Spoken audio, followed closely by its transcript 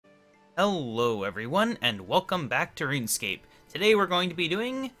Hello everyone, and welcome back to RuneScape. Today we're going to be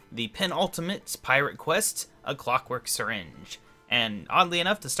doing the penultimate pirate quest, A Clockwork Syringe. And oddly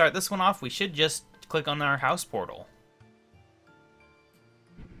enough, to start this one off, we should just click on our house portal.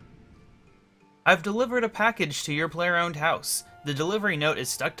 I've delivered a package to your player-owned house. The delivery note is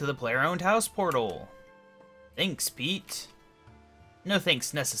stuck to the player-owned house portal. Thanks, Pete. No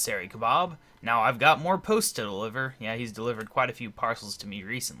thanks necessary, KaBob. Now I've got more posts to deliver. Yeah, he's delivered quite a few parcels to me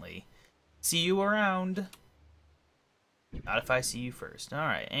recently. See you around. Not if I see you first.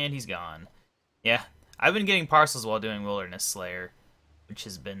 Alright, and he's gone. Yeah, I've been getting parcels while doing Wilderness Slayer, which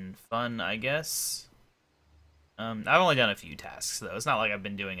has been fun, I guess. I've only done a few tasks, though. It's not like I've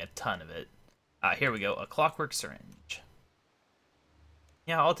been doing a ton of it. Here we go. A Clockwork Syringe.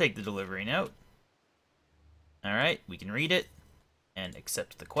 Yeah, I'll take the delivery note. Alright, we can read it and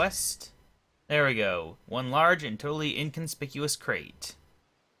accept the quest. There we go. One large and totally inconspicuous crate.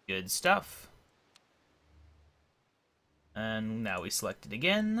 Good stuff. And now we select it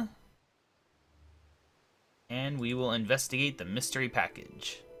again. And we will investigate the mystery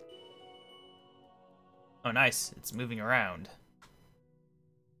package. Oh, nice. It's moving around.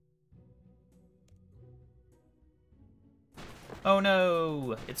 Oh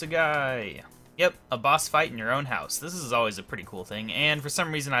no! It's a guy! Yep, a boss fight in your own house. This is always a pretty cool thing, and for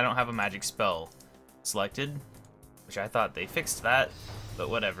some reason I don't have a magic spell selected, which I thought they fixed that, but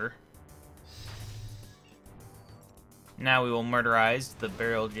whatever. Now we will murderize the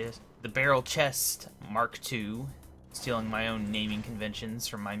barrel chest Mark II, stealing my own naming conventions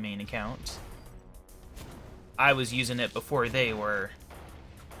from my main account. I was using it before they were.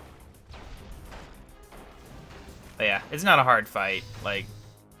 But yeah, it's not a hard fight. Like,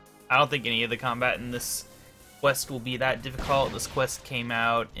 I don't think any of the combat in this quest will be that difficult. This quest came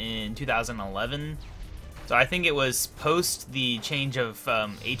out in 2011. So I think it was post the change of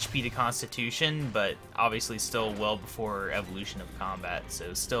HP to Constitution, but obviously still well before evolution of combat,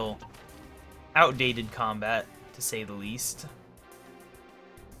 so still outdated combat, to say the least.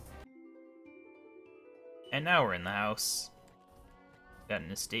 And now we're in the house. Got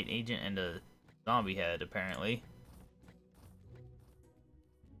an estate agent and a zombie head, apparently.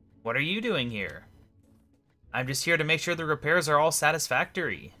 What are you doing here? I'm just here to make sure the repairs are all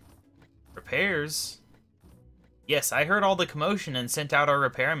satisfactory. Repairs? Yes, I heard all the commotion and sent out our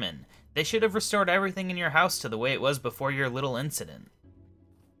repairmen. They should have restored everything in your house to the way it was before your little incident.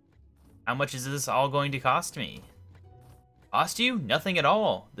 How much is this all going to cost me? Cost you? Nothing at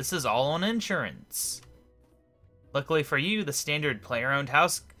all. This is all on insurance. Luckily for you, the standard player-owned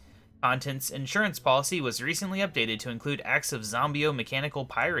house contents insurance policy was recently updated to include acts of zombio-mechanical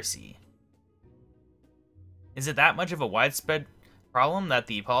piracy. Is it that much of a widespread problem that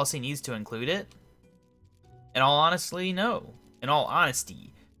the policy needs to include it? In all honesty, no. In all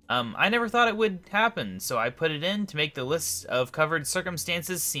honesty, I never thought it would happen, so I put it in to make the list of covered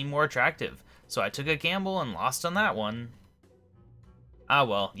circumstances seem more attractive. So I took a gamble and lost on that one. Ah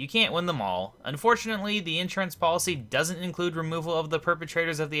well, you can't win them all. Unfortunately, the insurance policy doesn't include removal of the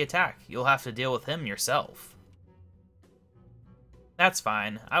perpetrators of the attack. You'll have to deal with him yourself. That's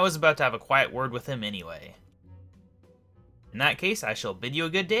fine. I was about to have a quiet word with him anyway. In that case, I shall bid you a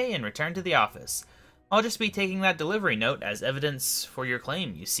good day and return to the office. I'll just be taking that delivery note as evidence for your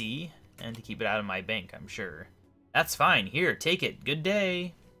claim, you see, and to keep it out of my bank, I'm sure. That's fine. Here, take it. Good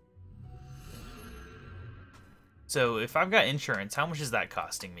day. So, if I've got insurance, how much is that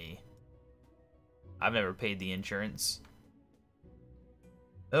costing me? I've never paid the insurance.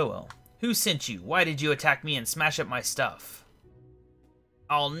 Oh well. Who sent you? Why did you attack me and smash up my stuff?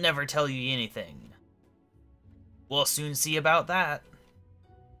 I'll never tell you anything. We'll soon see about that.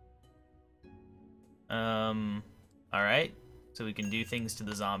 Alright. So we can do things to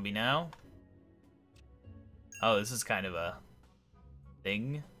the zombie now. Oh, this is kind of a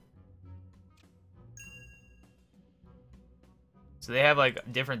thing. So they have,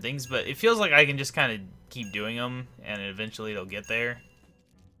 like, different things, but it feels like I can just kind of keep doing them, and eventually it'll get there.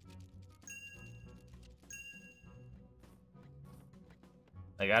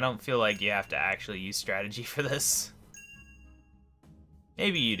 Like, I don't feel like you have to actually use strategy for this.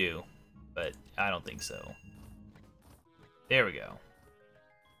 Maybe you do, but I don't think so. There we go.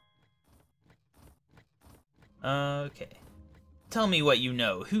 Okay. Tell me what you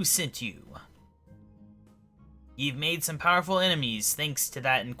know. Who sent you? You've made some powerful enemies thanks to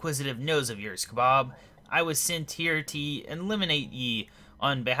that inquisitive nose of yours, KaBob. I was sent here to eliminate ye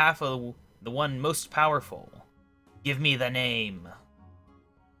on behalf of the one most powerful. Give me the name.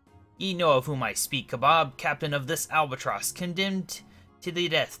 Ye know of whom I speak, KaBob, captain of this albatross, condemned to the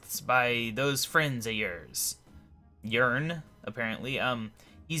deaths by those friends of yours. Yearn, apparently.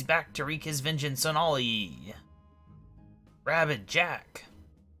 He's back to wreak his vengeance on all ye. Rabid Jack.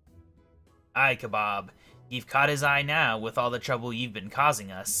 Aye, KaBob. You've caught his eye now with all the trouble you've been causing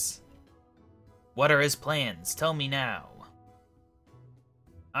us. What are his plans? Tell me now.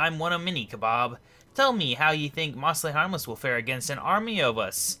 I'm one of many, KaBob. Tell me how ye think Mostly Harmless will fare against an army of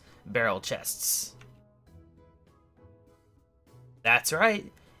us barrel chests. That's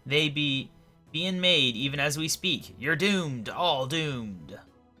right. They be being made even as we speak. You're doomed, all doomed.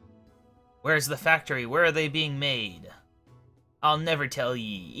 Where's the factory? Where are they being made? I'll never tell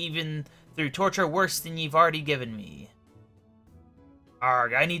ye, even through torture worse than you've already given me.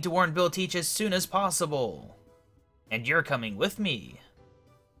 Arg, I need to warn Bill Teach as soon as possible. And you're coming with me.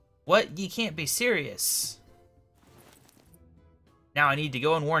 What? You can't be serious. Now I need to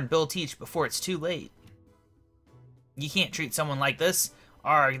go and warn Bill Teach before it's too late. You can't treat someone like this.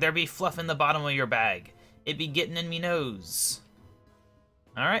 Arg, there be fluff in the bottom of your bag. It be getting in me nose.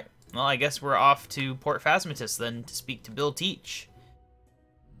 Alright, well I guess we're off to Port Phasmatus then to speak to Bill Teach.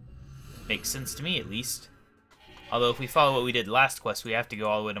 Makes sense to me, at least. Although if we follow what we did last quest, we have to go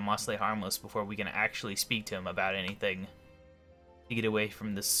all the way to Mostly Harmless before we can actually speak to him about anything. To get away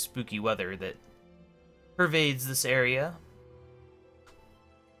from the spooky weather that pervades this area.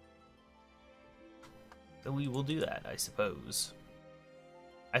 So we will do that, I suppose.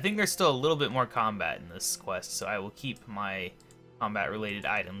 I think there's still a little bit more combat in this quest, so I will keep my combat-related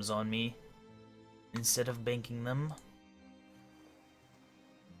items on me instead of banking them.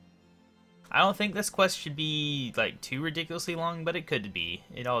 I don't think this quest should be, like, too ridiculously long, but it could be.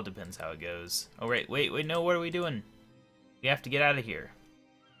 It all depends how it goes. Oh, wait, no, what are we doing? We have to get out of here.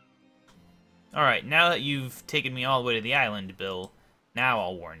 Alright, now that you've taken me all the way to the island, Bill, now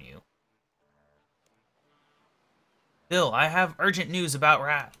I'll warn you. Bill, I have urgent news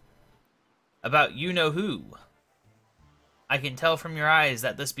about about you-know-who. I can tell from your eyes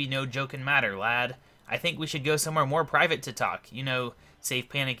that this be no joking matter, lad. I think we should go somewhere more private to talk, you know, save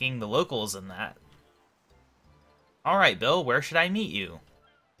panicking the locals and that. Alright, Bill, where should I meet you?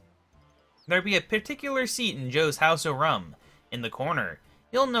 There be a particular seat in Joe's house o' rum, in the corner.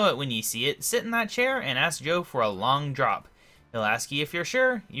 You'll know it when ye see it. Sit in that chair and ask Joe for a long drop. He'll ask ye if you're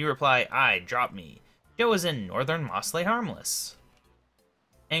sure. You reply, aye, drop me. Joe is in Northern Mostly Harmless.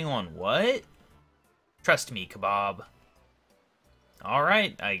 Hang on, what? Trust me, KaBob.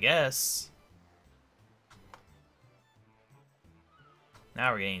 Alright, I guess.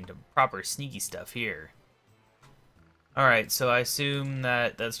 Now we're getting into proper sneaky stuff here. Alright, so I assume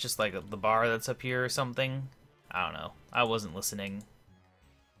that that's just like the bar that's up here or something? I don't know. I wasn't listening.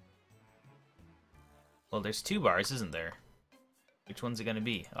 Well, there's two bars, isn't there? Which one's it gonna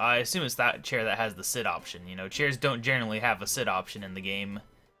be? I assume it's that chair that has the sit option. You know, chairs don't generally have a sit option in the game.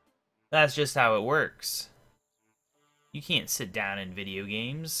 That's just how it works. You can't sit down in video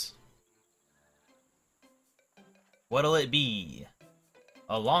games. What'll it be?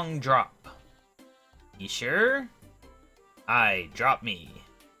 A long drop. You sure? Aye, drop me.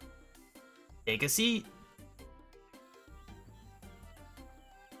 Take a seat.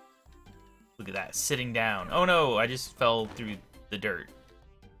 Look at that, sitting down. Oh no, I just fell through the dirt.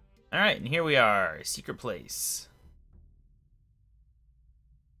 Alright, and here we are, secret place.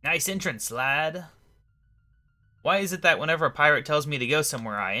 Nice entrance, lad. Why is it that whenever a pirate tells me to go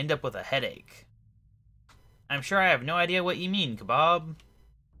somewhere, I end up with a headache? I'm sure I have no idea what you mean, KaBob.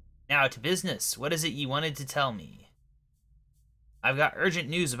 Now to business, what is it you wanted to tell me? I've got urgent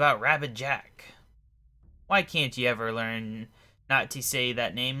news about Rabid Jack. Why can't you ever learn not to say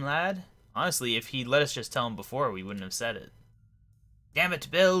that name, lad? Honestly, if he'd let us just tell him before, we wouldn't have said it. Damn it,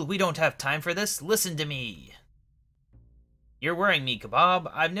 Bill, we don't have time for this. Listen to me. You're worrying me, KaBob.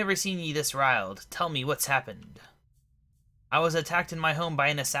 I've never seen ye this riled. Tell me what's happened. I was attacked in my home by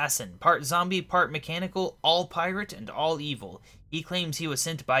an assassin, part zombie, part mechanical, all pirate and all evil. He claims he was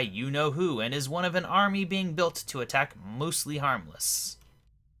sent by you-know-who and is one of an army being built to attack Mostly Harmless.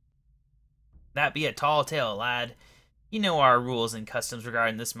 That be a tall tale, lad. You know our rules and customs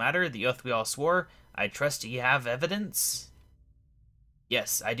regarding this matter, the oath we all swore. I trust ye have evidence?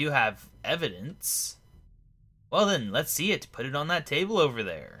 Yes, I do have evidence. Well then, let's see it. Put it on that table over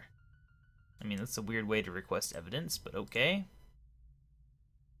there. I mean, that's a weird way to request evidence, but okay.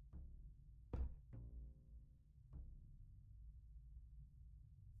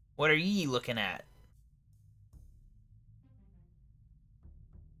 What are ye looking at?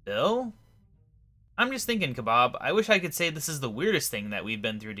 Bill? I'm just thinking, KaBob, I wish I could say this is the weirdest thing that we've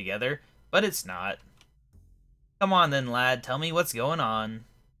been through together, but it's not. Come on then, lad, tell me what's going on.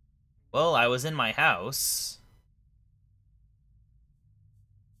 Well, I was in my house.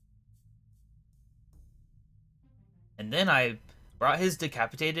 And then I brought his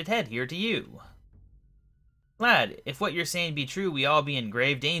decapitated head here to you. Lad, if what you're saying be true, we all be in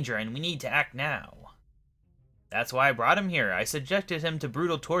grave danger and we need to act now. That's why I brought him here. I subjected him to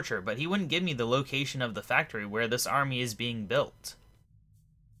brutal torture, but he wouldn't give me the location of the factory where this army is being built.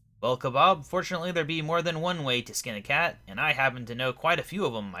 Well, KaBob, fortunately there be more than one way to skin a cat, and I happen to know quite a few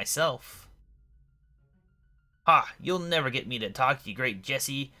of them myself. Ha! You'll never get me to talk, you great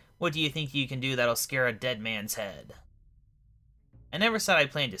Jesse. What do you think you can do that'll scare a dead man's head? I never said I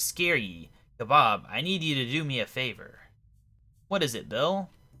planned to scare ye. KaBob, I need you to do me a favor. What is it, Bill?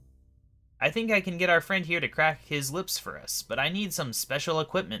 I think I can get our friend here to crack his lips for us, but I need some special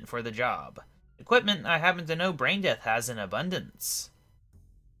equipment for the job. Equipment I happen to know Braindeath has in abundance.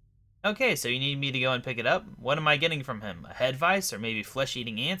 Okay, so you need me to go and pick it up? What am I getting from him? A head vice, or maybe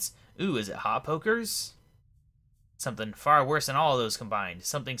flesh-eating ants? Ooh, is it hot pokers? Something far worse than all of those combined.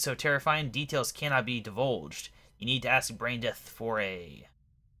 Something so terrifying details cannot be divulged. You need to ask Braindeath for a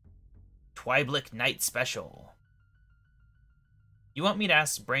Twiblick Night Special. You want me to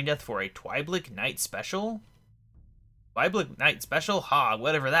ask Braindeath for a Twiblick Night Special? Twiblick Night Special? Ha,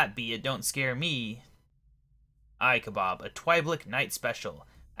 whatever that be, it don't scare me. Aye, KaBob, a Twiblick Night Special.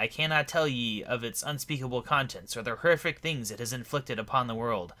 I cannot tell ye of its unspeakable contents, or the horrific things it has inflicted upon the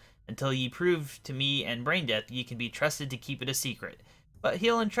world, until ye prove to me and Braindeath ye can be trusted to keep it a secret. But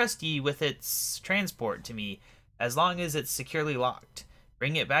he'll entrust ye with its transport to me, as long as it's securely locked.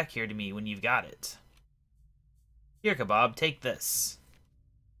 Bring it back here to me when you've got it. Here, KaBob, take this.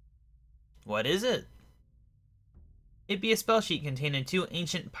 What is it? It be a spell sheet containing 2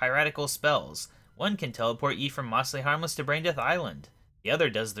 ancient piratical spells. One can teleport ye from Mostly Harmless to Braindeath Island. The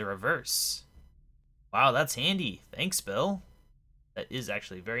other does the reverse. Wow, that's handy. Thanks, Bill. That is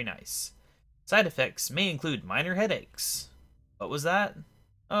actually very nice. Side effects may include minor headaches. What was that?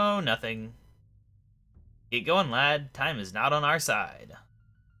 Oh, nothing. Get going, lad. Time is not on our side.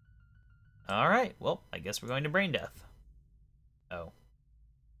 Alright, well, I guess we're going to Braindeath. Oh.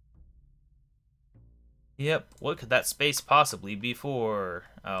 Yep, what could that space possibly be for?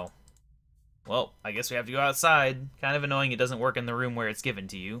 Oh. Well, I guess we have to go outside. Kind of annoying it doesn't work in the room where it's given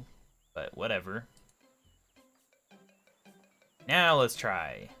to you. But whatever. Now let's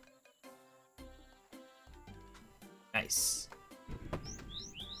try. Nice.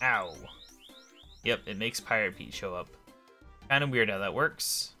 Ow. Yep, it makes Pirate Pete show up. Kind of weird how that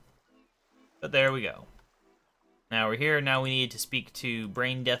works. But there we go. Now we're here. Now we need to speak to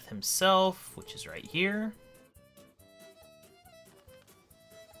Braindeath himself, which is right here.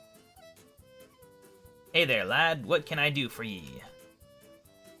 Hey there, lad. What can I do for ye?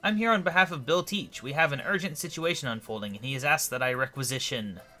 I'm here on behalf of Bill Teach. We have an urgent situation unfolding, and he has asked that I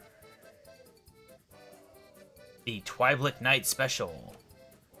requisition the Twiblick Night Special.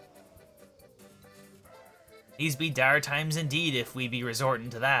 These be dire times indeed if we be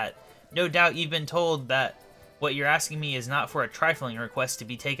resorting to that. No doubt you've been told that what you're asking me is not for a trifling request to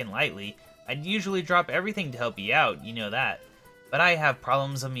be taken lightly. I'd usually drop everything to help you out, you know that. But I have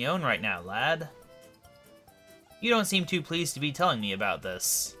problems of my own right now, lad. You don't seem too pleased to be telling me about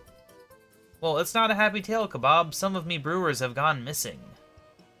this. Well, it's not a happy tale, KaBob. Some of me brewers have gone missing.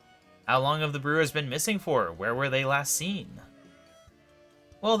 How long have the brewers been missing for? Where were they last seen?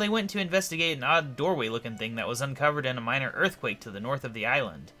 Well, they went to investigate an odd doorway-looking thing that was uncovered in a minor earthquake to the north of the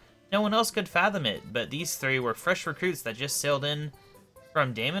island. No one else could fathom it, but these 3 were fresh recruits that just sailed in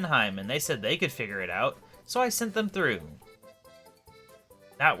from Damonheim, and they said they could figure it out, so I sent them through.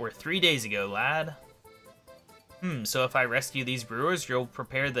 That were 3 days ago, lad. So if I rescue these brewers, you'll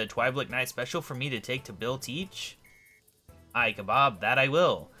prepare the Twiblick Night Special for me to take to Bill Teach? Aye, KaBob, that I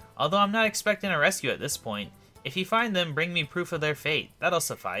will. Although I'm not expecting a rescue at this point. If you find them, bring me proof of their fate. That'll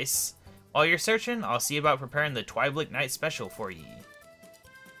suffice. While you're searching, I'll see about preparing the Twiblick Night Special for ye.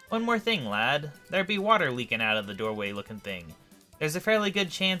 One more thing, lad. There be water leaking out of the doorway-looking thing. There's a fairly good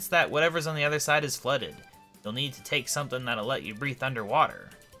chance that whatever's on the other side is flooded. You'll need to take something that'll let you breathe underwater.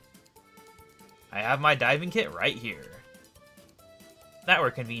 I have my diving kit right here. That were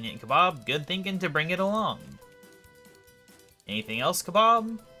convenient, KaBob. Good thinking to bring it along. Anything else,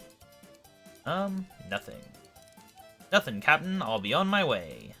 KaBob? Nothing. Nothing, Captain. I'll be on my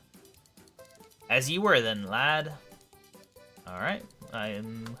way. As you were then, lad. Alright.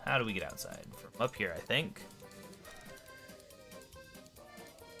 How do we get outside? From up here, I think.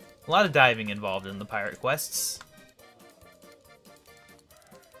 A lot of diving involved in the pirate quests.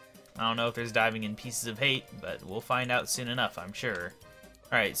 I don't know if there's diving in Pieces of Hate, but we'll find out soon enough, I'm sure.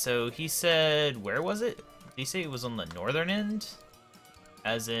 Alright, so he said... Where was it? Did he say it was on the northern end?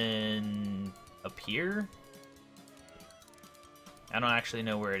 As in... up here? I don't actually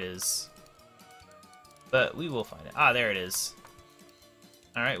know where it is. But we will find it. Ah, there it is.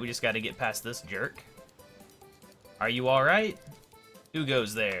 Alright, we just gotta get past this jerk. Are you alright? Who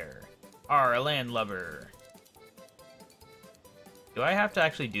goes there? A landlubber. Do I have to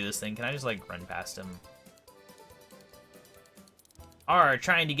actually do this thing? Can I just, like, run past him?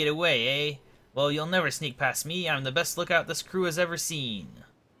 Trying to get away, eh? Well, you'll never sneak past me. I'm the best lookout this crew has ever seen.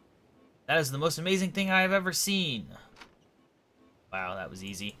 That is the most amazing thing I have ever seen. Wow, that was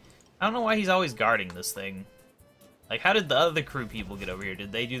easy. I don't know why he's always guarding this thing. Like, how did the other crew people get over here?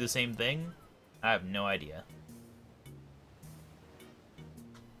 Did they do the same thing? I have no idea.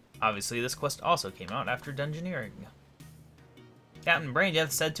 Obviously, this quest also came out after dungeoneering. Captain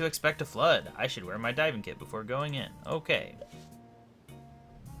Braindeath said to expect a flood. I should wear my diving kit before going in. Okay.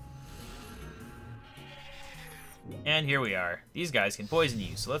 And here we are. These guys can poison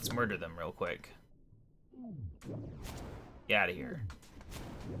you, so let's murder them real quick. Get out of here.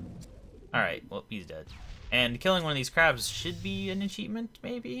 Alright, well, he's dead. And killing one of these crabs should be an achievement,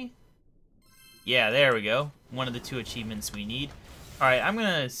 maybe? Yeah, there we go. One of the 2 achievements we need. Alright, I'm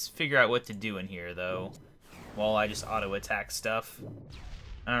gonna figure out what to do in here, though, while I just auto-attack stuff.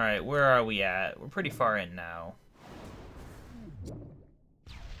 Alright, where are we at? We're pretty far in now.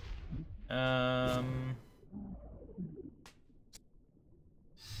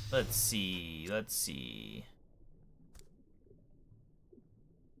 Let's see.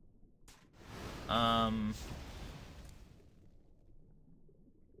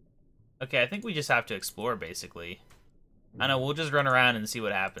 Okay, I think we just have to explore, basically. I know, we'll just run around and see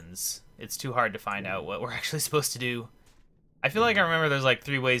what happens. It's too hard to find out what we're actually supposed to do. I feel like I remember there's like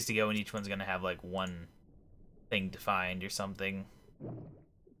 3 ways to go, and each one's gonna have like 1 thing to find or something.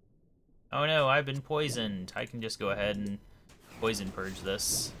 Oh no, I've been poisoned. I can just go ahead and poison purge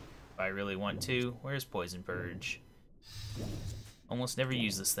this if I really want to. Where's poison purge? Almost never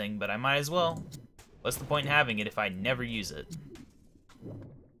use this thing, but I might as well. What's the point in having it if I never use it?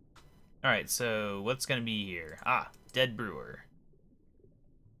 Alright, so what's gonna be here? Dead Brewer.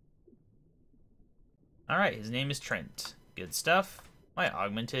 Alright, his name is Trent. Good stuff. My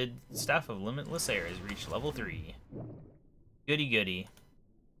augmented Staff of Limitless Air has reached level 3. Goody goody.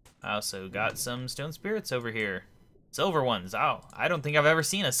 I also got some stone spirits over here. Silver ones. Oh, I don't think I've ever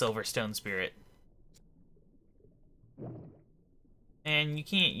seen a silver stone spirit. And you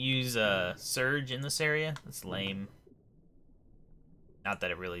can't use Surge in this area. That's lame. Not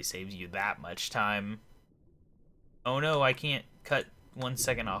that it really saves you that much time. Oh no, I can't cut 1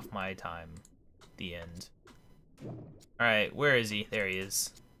 second off my time. The end. Alright, where is he? There he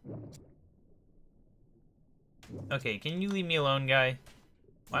is. Okay, can you leave me alone, guy?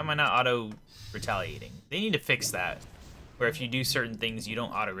 Why am I not auto-retaliating? They need to fix that. Where if you do certain things, you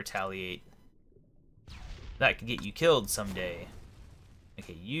don't auto-retaliate. That could get you killed someday.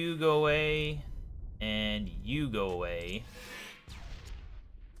 Okay, you go away. And you go away.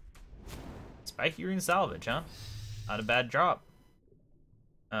 Spiky Rune Salvage, huh? Not a bad drop.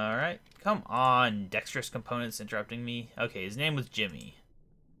 Alright. Come on, dexterous components interrupting me. Okay, his name was Jimmy.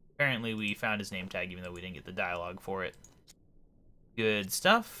 Apparently we found his name tag even though we didn't get the dialogue for it. Good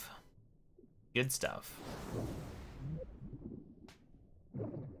stuff. Good stuff.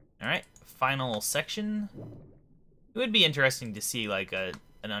 Alright, final section. It would be interesting to see like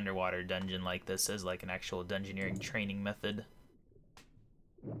an underwater dungeon like this as like an actual dungeoneering training method.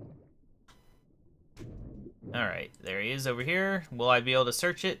 Alright, there he is over here. Will I be able to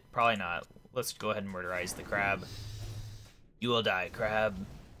search it? Probably not. Let's go ahead and murderize the crab. You will die, crab.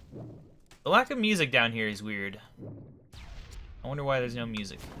 The lack of music down here is weird. I wonder why there's no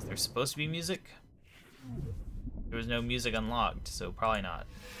music. Is there supposed to be music? There was no music unlocked, so probably not.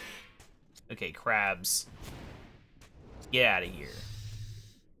 Okay, crabs. Get out of here.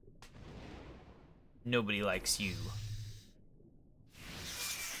 Nobody likes you.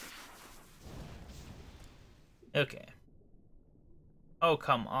 Okay. Oh,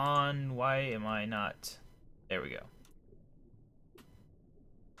 come on. Why am I not? There we go.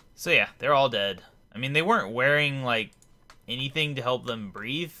 So yeah, they're all dead. I mean, they weren't wearing, like, anything to help them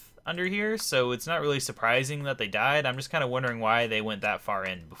breathe under here, so it's not really surprising that they died. I'm just kind of wondering why they went that far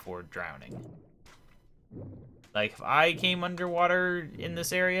in before drowning. Like, if I came underwater in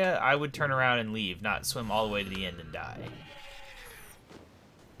this area, I would turn around and leave, not swim all the way to the end and die.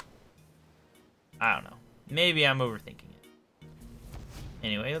 I don't know. Maybe I'm overthinking it.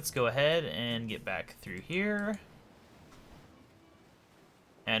 Anyway, let's go ahead and get back through here.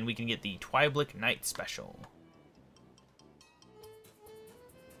 And we can get the Twiblick Night Special.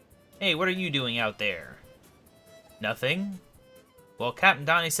 Hey, what are you doing out there? Nothing? Well, Captain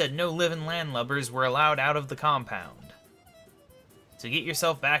Donnie said no living landlubbers were allowed out of the compound. So get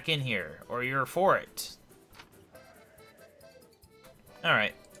yourself back in here, or you're for it.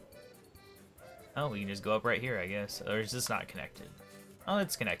 Alright. Oh, we can just go up right here, I guess. Or is this not connected? Oh,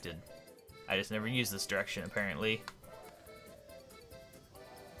 it's connected. I just never used this direction, apparently.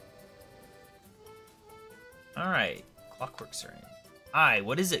 Alright. Clockwork Syringe. Aye,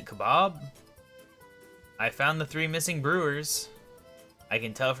 what is it, KaBob? I found the 3 missing brewers. I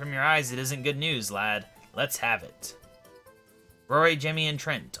can tell from your eyes it isn't good news, lad. Let's have it. Rory, Jimmy, and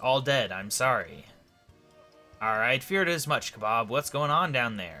Trent, all dead, I'm sorry. Alright, feared as much, KaBob. What's going on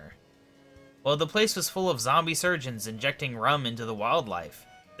down there? Well, the place was full of zombie surgeons injecting rum into the wildlife.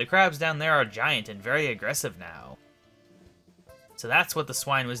 The crabs down there are giant and very aggressive now. So that's what the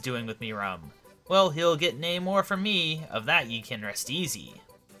swine was doing with me rum. Well, he'll get nae more from me, of that ye can rest easy.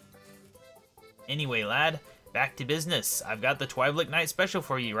 Anyway, lad, back to business. I've got the Twiblick Night special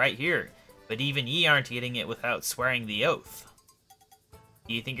for ye right here, but even ye aren't getting it without swearing the oath.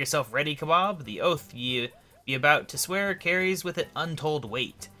 Do you think yourself ready, KaBob? The oath ye be about to swear carries with it untold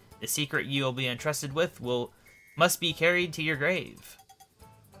weight. The secret ye will be entrusted with must be carried to your grave.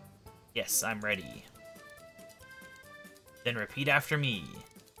 Yes, I'm ready. Then repeat after me.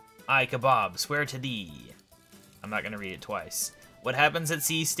 I, KaBob, swear to thee. I'm not gonna read it twice. What happens at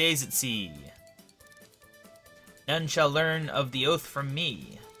sea stays at sea. None shall learn of the oath from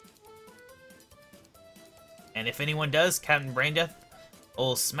me. And if anyone does, Captain Braindeath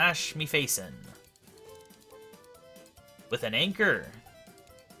will smash me face in. With an anchor.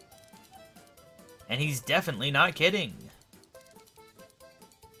 And he's definitely not kidding.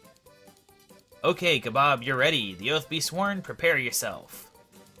 Okay, KaBob, you're ready. The oath be sworn, prepare yourself.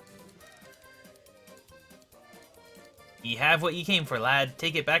 Ye have what ye came for, lad.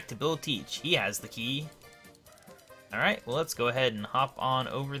 Take it back to Bill Teach. He has the key. Alright, well, let's go ahead and hop on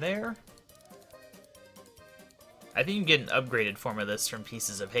over there. I think you can get an upgraded form of this from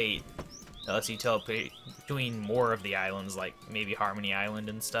Pieces of Hate. That lets you teleport between more of the islands, like maybe Harmony Island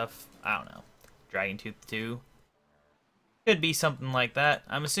and stuff. I don't know. Dragon Tooth 2. Could be something like that.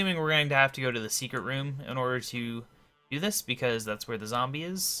 I'm assuming we're going to have to go to the secret room in order to do this, because that's where the zombie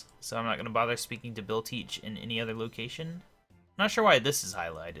is. So I'm not going to bother speaking to Bill Teach in any other location. I'm not sure why this is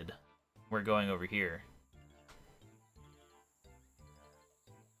highlighted. We're going over here.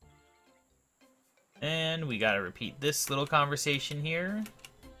 And we gotta repeat this little conversation here.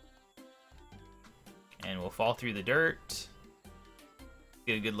 And we'll fall through the dirt.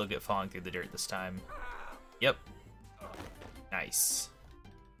 Get a good look at falling through the dirt this time. Yep. Nice.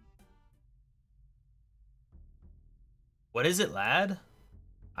 What is it, lad?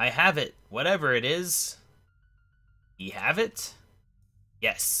 I have it, whatever it is. Ye have it?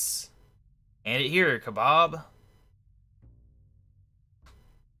 Yes. Hand it here, KaBob.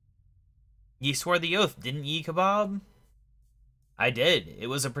 Ye swore the oath, didn't ye, KaBob? I did. It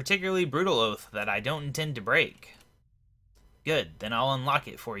was a particularly brutal oath that I don't intend to break. Good, then I'll unlock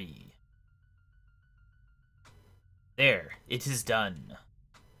it for ye. There, it is done.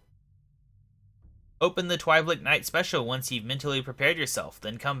 Open the Twiblick Night special once you've mentally prepared yourself,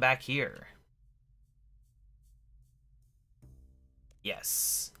 then come back here.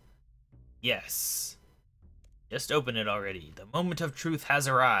 Yes. Yes. Just open it already. The moment of truth has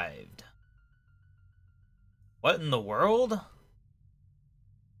arrived. What in the world?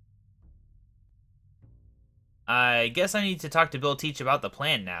 I guess I need to talk to Bill Teach about the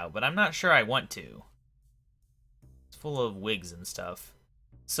plan now, but I'm not sure I want to. It's full of wigs and stuff.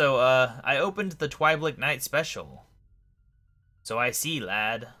 So, I opened the Twiblick Night special. So I see,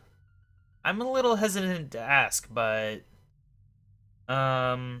 lad. I'm a little hesitant to ask, but...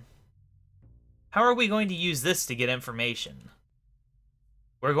 How are we going to use this to get information?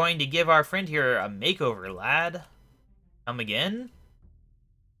 We're going to give our friend here a makeover, lad. Come again?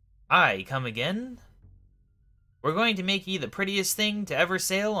 Aye, come again? We're going to make ye the prettiest thing to ever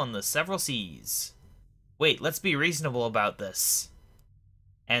sail on the several seas. Wait, let's be reasonable about this.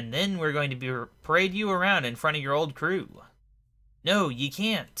 And then we're going to parade you around in front of your old crew. No, ye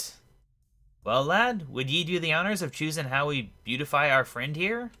can't. Well, lad, would ye do the honors of choosing how we beautify our friend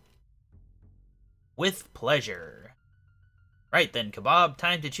here? With pleasure. Right then, KaBob,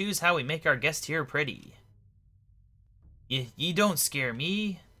 time to choose how we make our guest here pretty. Ye don't scare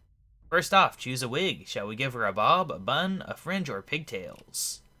me. First off, choose a wig. Shall we give her a bob, a bun, a fringe, or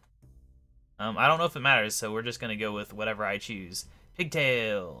pigtails? I don't know if it matters, so we're just gonna go with whatever I choose.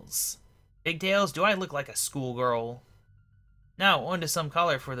 Pigtails. Pigtails? Do I look like a schoolgirl? Now, on to some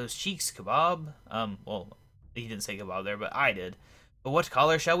collar for those cheeks, KaBob. Well, he didn't say KaBob there, but I did. But what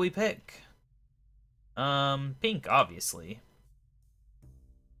color shall we pick? Pink, obviously.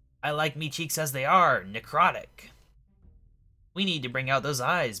 I like me cheeks as they are, necrotic. We need to bring out those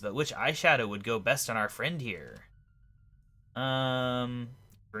eyes, but which eyeshadow would go best on our friend here?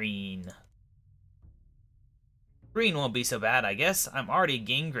 Green. Green won't be so bad, I guess. I'm already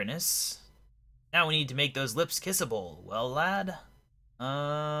gangrenous. Now we need to make those lips kissable. Well, lad?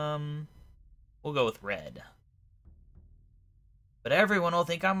 We'll go with red. But everyone will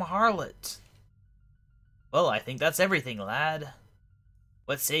think I'm a harlot. Well, I think that's everything, lad.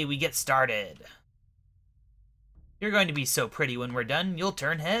 What say we get started? You're going to be so pretty when we're done, you'll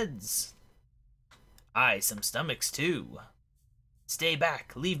turn heads. Aye, some stomachs, too. Stay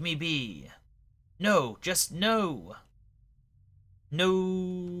back, leave me be. No, just no.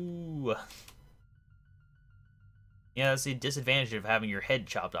 No. Yeah, that's the disadvantage of having your head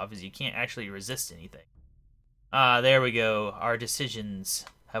chopped off, is you can't actually resist anything. Ah, there we go. Our decisions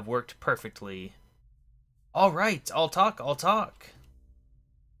have worked perfectly. All right, I'll talk, I'll talk.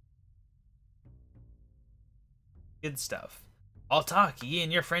 Good stuff. I'll talk. Ye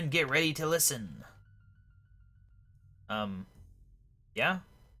and your friend get ready to listen. Yeah?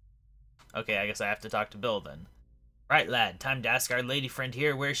 Okay, I guess I have to talk to Bill then. Right, lad, time to ask our lady friend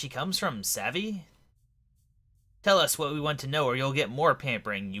here where she comes from, savvy? Tell us what we want to know or you'll get more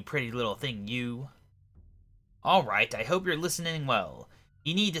pampering, you pretty little thing, you. Alright, I hope you're listening well.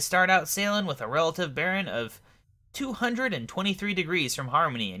 You need to start out sailing with a relative bearing of 223 degrees from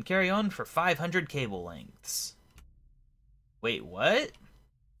Harmony and carry on for 500 cable lengths. Wait, what?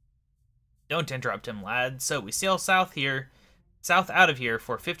 Don't interrupt him, lad. So we sail south out of here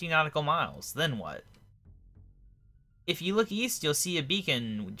for 50 nautical miles. Then what? If you look east, you'll see a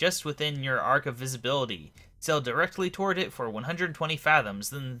beacon just within your arc of visibility. Sail directly toward it for 120 fathoms,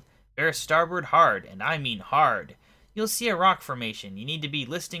 then bear starboard hard, and I mean hard. You'll see a rock formation. You need to be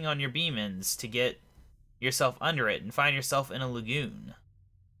listing on your beam ends to get yourself under it and find yourself in a lagoon.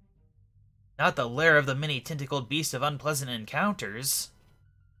 Not the lair of the many tentacled beast of unpleasant encounters.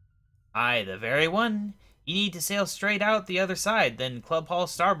 Aye, the very one. You need to sail straight out the other side, then club haul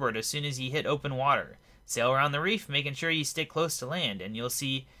starboard as soon as you hit open water. Sail around the reef, making sure you stick close to land, and you'll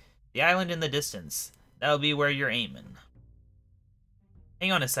see the island in the distance. That'll be where you're aiming.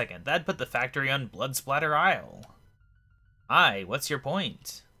 Hang on a second, that'd put the factory on Bloodsplatter Isle. Aye, what's your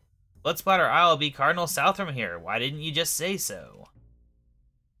point? Bloodsplatter Isle will be cardinal south from here. Why didn't you just say so?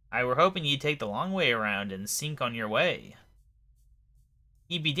 I were hoping you'd take the long way around and sink on your way.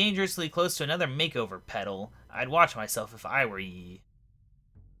 You'd be dangerously close to another makeover pedal. I'd watch myself if I were ye.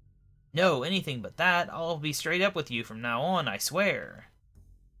 No, anything but that. I'll be straight up with you from now on, I swear.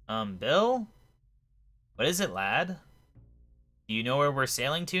 Bill? What is it, lad? Do you know where we're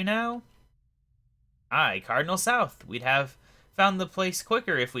sailing to now? Aye, Cardinal South. We'd have found the place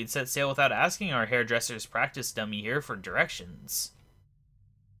quicker if we'd set sail without asking our hairdresser's practice dummy here for directions.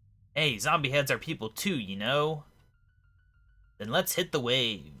 Hey, zombie heads are people too, you know. Then let's hit the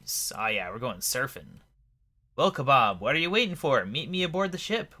waves. Ah yeah, we're going surfing. Well, KaBob, what are you waiting for? Meet me aboard the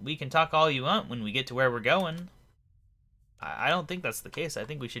ship. We can talk all you want when we get to where we're going. I don't think that's the case. I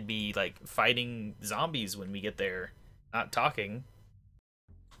think we should be, like, fighting zombies when we get there, not talking.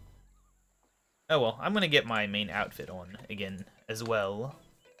 Oh well, I'm gonna get my main outfit on again as well.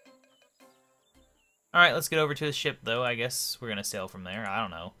 Alright, let's get over to the ship, though. I guess we're gonna sail from there. I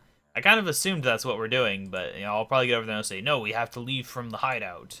don't know. I kind of assumed that's what we're doing, but you know, I'll probably get over there and say, no, we have to leave from the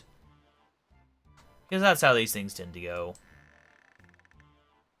hideout. Because that's how these things tend to go.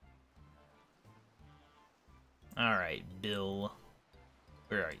 Alright, Bill.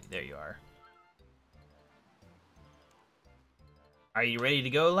 Where are you? There you are. Are you ready to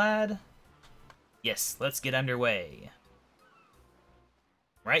go, lad? Yes, let's get underway.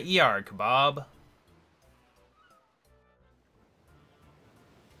 Right ye are, KaBob.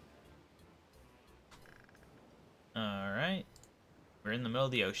 Alright. We're in the middle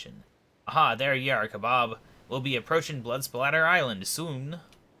of the ocean. Aha, there ye are, KaBob. We'll be approaching Bloodsplatter Island soon.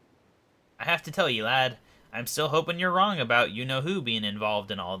 I have to tell you, lad, I'm still hoping you're wrong about you-know-who being involved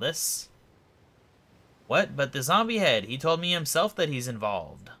in all this. What? But the zombie head, he told me himself that he's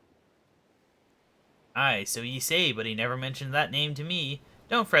involved. Aye, so ye say, but he never mentioned that name to me.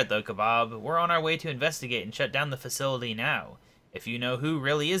 Don't fret though, KaBob. We're on our way to investigate and shut down the facility now. If you know who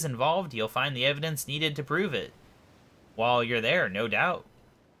really is involved, you'll find the evidence needed to prove it. While you're there, no doubt.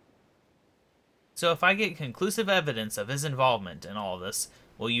 So if I get conclusive evidence of his involvement in all this,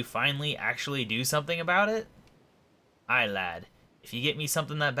 will you finally actually do something about it? Aye, lad. If you get me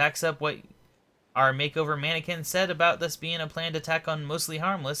something that backs up what our makeover mannequin said about this being a planned attack on Mostly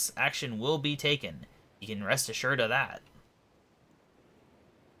Harmless, action will be taken. You can rest assured of that.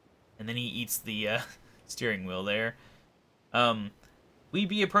 And then he eats the steering wheel there. We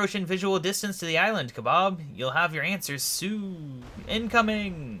be approaching visual distance to the island, KaBob. You'll have your answers soon.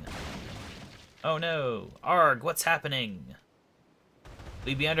 Incoming! Oh no. Arg, what's happening?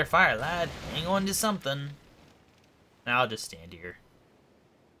 We'd be under fire, lad. Hang on to something. I'll just stand here.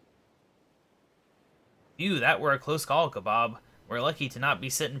 Phew, that were a close call, KaBob. We're lucky to not be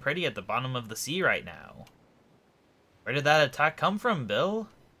sitting pretty at the bottom of the sea right now. Where did that attack come from, Bill?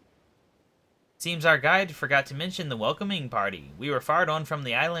 Seems our guide forgot to mention the welcoming party. We were fired on from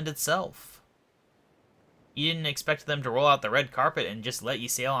the island itself. You didn't expect them to roll out the red carpet and just let you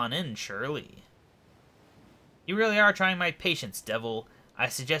sail on in, surely. You really are trying my patience, Devil. I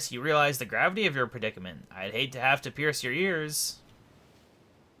suggest you realize the gravity of your predicament. I'd hate to have to pierce your ears.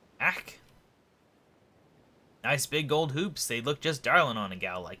 Ack. Nice big gold hoops. They'd look just darling on a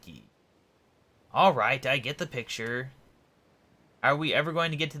gal like ye. Alright, I get the picture. Are we ever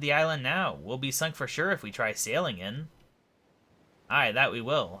going to get to the island now? We'll be sunk for sure if we try sailing in. Aye, that we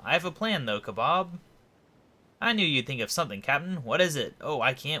will. I have a plan, though, KaBob. I knew you'd think of something, Captain. What is it? Oh,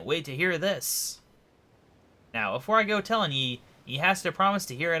 I can't wait to hear this. Now, before I go telling ye, ye has to promise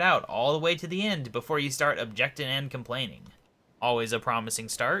to hear it out all the way to the end before you start objecting and complaining. Always a promising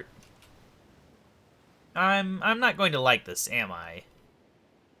start. I'm not going to like this, am I?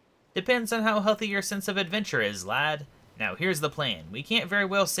 Depends on how healthy your sense of adventure is, lad. Now, here's the plan. We can't very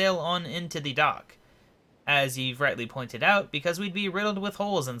well sail on into the dock, as you've rightly pointed out, because we'd be riddled with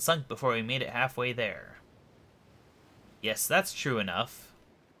holes and sunk before we made it halfway there. Yes, that's true enough.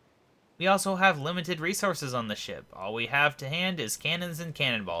 We also have limited resources on the ship. All we have to hand is cannons and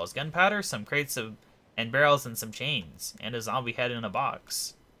cannonballs, gunpowder, some crates and barrels, and some chains, and a zombie head in a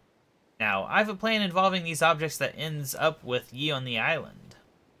box. Now, I have a plan involving these objects that ends up with ye on the island.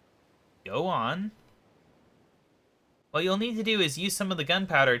 Go on. What you'll need to do is use some of the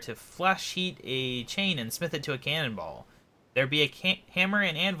gunpowder to flash heat a chain and smith it to a cannonball. There'll be a hammer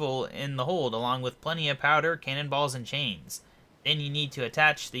and anvil in the hold, along with plenty of powder, cannonballs, and chains. Then you need to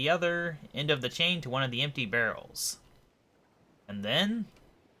attach the other end of the chain to one of the empty barrels. And then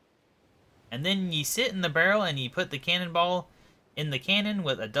you sit in the barrel and you put the cannonball in the cannon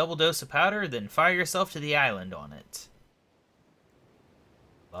with a double dose of powder, then fire yourself to the island on it.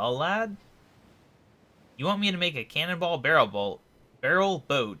 Well, lad? You want me to make a cannonball barrel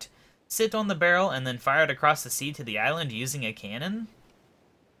boat, sit on the barrel, and then fire it across the sea to the island using a cannon?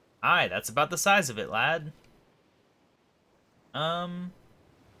 Aye, that's about the size of it, lad. Awesome,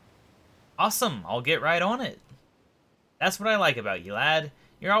 I'll get right on it. That's what I like about you, lad.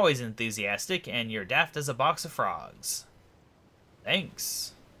 You're always enthusiastic, and you're daft as a box of frogs.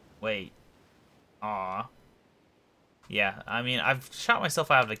 Thanks. Wait. Aw. Yeah, I mean, I've shot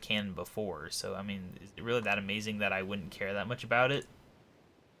myself out of a cannon before, so, I mean, is it really that amazing that I wouldn't care that much about it?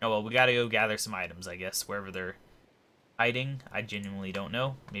 Oh, well, we gotta go gather some items, I guess, wherever they're hiding. I genuinely don't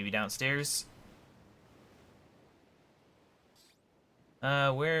know. Maybe downstairs?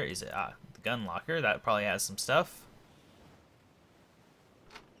 Where is it? Ah, the gun locker. That probably has some stuff.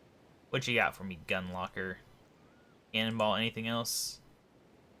 What you got for me, gun locker? Cannonball, anything else?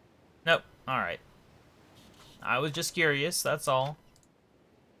 Nope. Alright. I was just curious, that's all.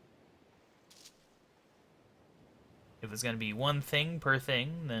 If it's going to be one thing per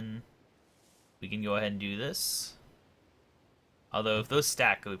thing, then we can go ahead and do this. Although, if those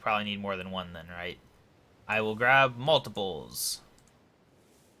stack, we probably need more than one then, right? I will grab multiples.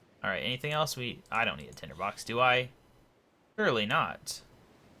 Alright, anything else? I don't need a tinderbox, do I? Surely not.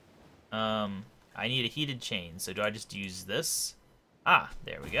 I need a heated chain, so do I just use this? Ah,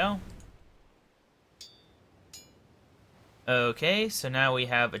 there we go. Okay, so now we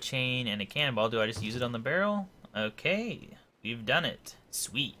have a chain and a cannonball. Do I just use it on the barrel? Okay, we've done it.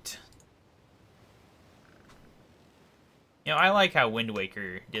 Sweet. You know, I like how Wind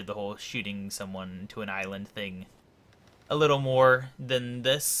Waker did the whole shooting someone to an island thing a little more than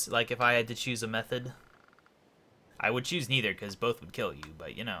this. Like, if I had to choose a method, I would choose neither, because both would kill you,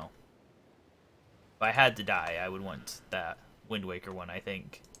 but, you know. If I had to die, I would want that Wind Waker one, I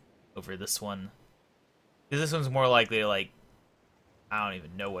think, over this one. Because this one's more likely to, like, I don't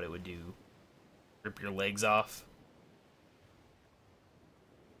even know what it would do. Rip your legs off.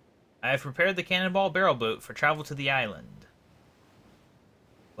 I have prepared the cannonball barrel boat for travel to the island.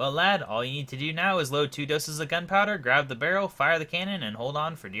 Well, lad, all you need to do now is load 2 doses of gunpowder, grab the barrel, fire the cannon, and hold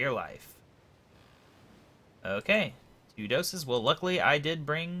on for dear life. Okay, 2 doses. Well, luckily I did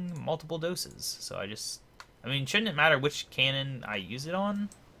bring multiple doses, so I mean, shouldn't it matter which cannon I use it on?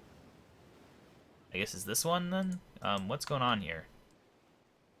 I guess it's this one, then? What's going on here?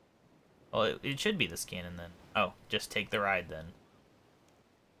 Well, it should be this cannon, then. Oh, just take the ride, then.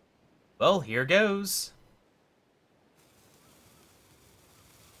 Well, here goes.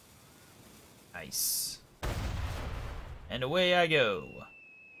 Nice. And away I go.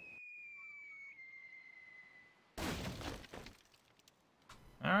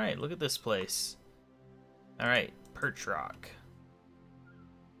 Alright, look at this place. Alright, Perch Rock.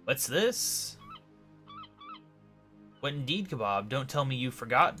 What's this? What indeed, KaBob? Don't tell me you've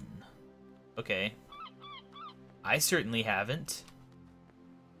forgotten. Okay. I certainly haven't.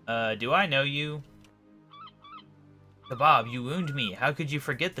 Do I know you? KaBob, you wound me. How could you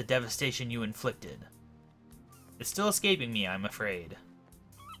forget the devastation you inflicted? It's still escaping me, I'm afraid.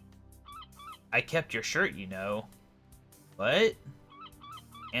 I kept your shirt, you know. What?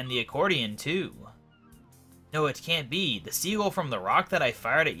 And the accordion, too. No, it can't be. The seagull from the rock that I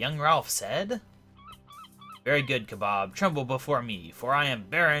fired at young Ralph said? Very good, KaBob. Tremble before me, for I am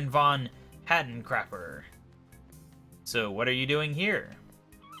Baron von Hattencrapper. So, what are you doing here?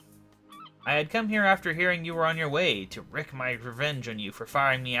 I had come here after hearing you were on your way, to wreak my revenge on you for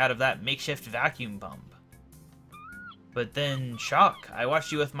firing me out of that makeshift vacuum pump. But then, shock, I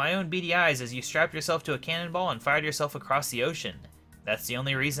watched you with my own beady eyes as you strapped yourself to a cannonball and fired yourself across the ocean. That's the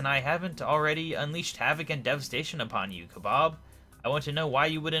only reason I haven't already unleashed havoc and devastation upon you, KaBob. I want to know why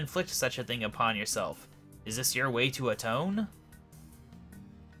you would inflict such a thing upon yourself. Is this your way to atone?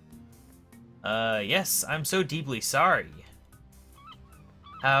 Yes, I'm so deeply sorry.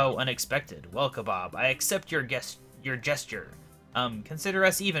 How unexpected. Well, KaBob, I accept your gesture. Consider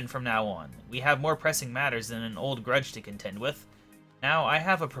us even from now on. We have more pressing matters than an old grudge to contend with. Now, I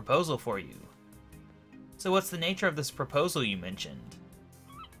have a proposal for you. So what's the nature of this proposal you mentioned?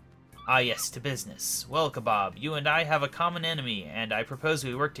 Ah yes, to business. Well, KaBob, you and I have a common enemy, and I propose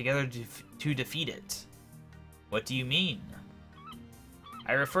we work together to defeat it. What do you mean?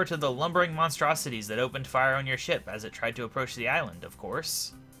 I refer to the lumbering monstrosities that opened fire on your ship as it tried to approach the island, of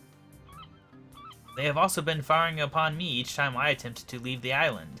course. They have also been firing upon me each time I attempt to leave the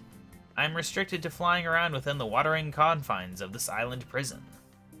island. I am restricted to flying around within the watering confines of this island prison.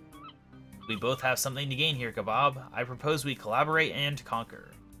 We both have something to gain here, KaBob. I propose we collaborate and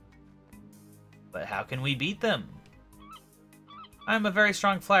conquer. But how can we beat them? I'm a very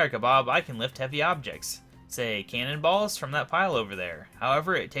strong flyer, KaBob. I can lift heavy objects. Say, cannonballs from that pile over there.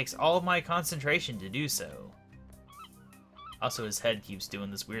 However, it takes all of my concentration to do so. Also, his head keeps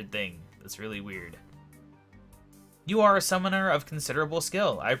doing this weird thing. That's really weird. You are a summoner of considerable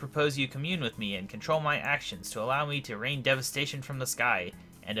skill. I propose you commune with me and control my actions to allow me to rain devastation from the sky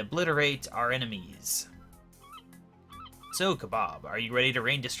and obliterate our enemies. So, KaBob, are you ready to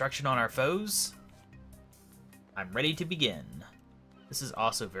rain destruction on our foes? I'm ready to begin. This is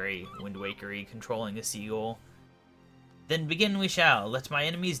also very Wind Waker-y, controlling a seagull. Then begin we shall. Let my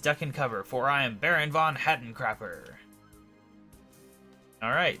enemies duck and cover, for I am Baron von Hattencrapper.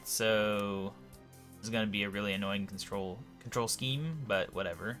 Alright, so this is going to be a really annoying control scheme, but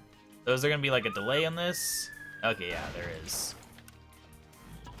whatever. So is there going to be like a delay on this? Okay, yeah, there is.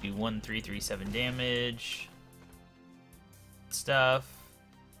 Do 1337 damage. Stuff.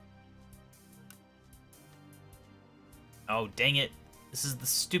 Oh, dang it. This is the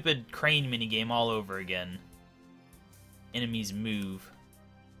stupid crane minigame all over again. Enemies move.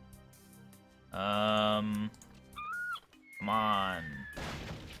 Come on.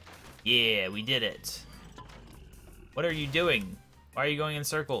 Yeah, we did it. What are you doing? Why are you going in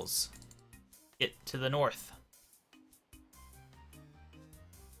circles? Get to the north.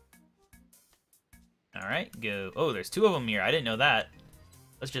 Alright, go. Oh, there's two of them here. I didn't know that.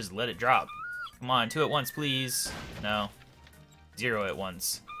 Let's just let it drop. Come on, two at once, please. No. Zero at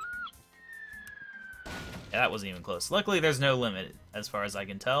once. Yeah, that wasn't even close. Luckily, there's no limit, as far as I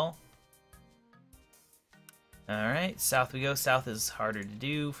can tell. Alright, south we go. South is harder to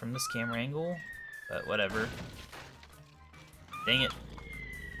do from this camera angle, but whatever. Dang it.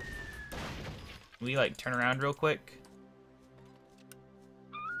 Can we, like, turn around real quick?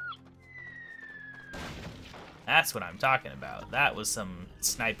 That's what I'm talking about. That was some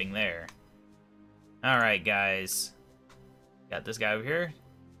sniping there. Alright, guys. Got this guy over here.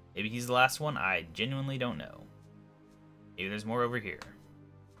 Maybe he's the last one. I genuinely don't know. Maybe there's more over here.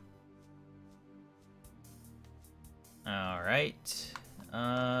 Alright.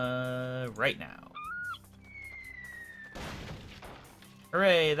 Right now.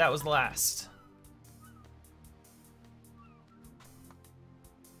 Hooray, that was the last.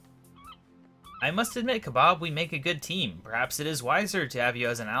 I must admit, KaBob, we make a good team. Perhaps it is wiser to have you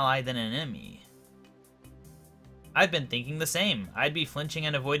as an ally than an enemy. I've been thinking the same. I'd be flinching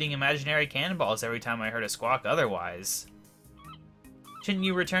and avoiding imaginary cannonballs every time I heard a squawk otherwise. Shouldn't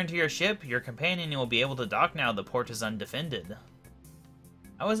you return to your ship? Your companion will be able to dock now the port is undefended.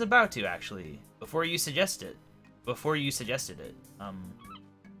 I was about to, actually. Before you suggested it.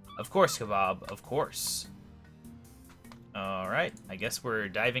 Of course, KaBob, of course. Alright, I guess we're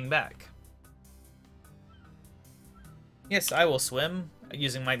diving back. Yes, I will swim,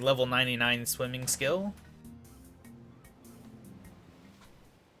 using my level 99 swimming skill.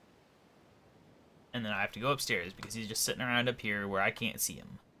 And then I have to go upstairs, because he's just sitting around up here where I can't see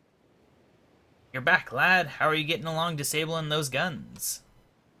him. You're back, lad. How are you getting along disabling those guns?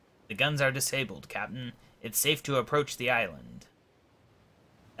 The guns are disabled, Captain. It's safe to approach the island.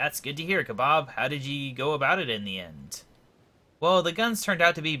 That's good to hear, KaBob. How did you go about it in the end? Well, the guns turned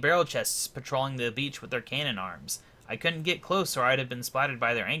out to be barrel chests patrolling the beach with their cannon arms. I couldn't get close or I'd have been splattered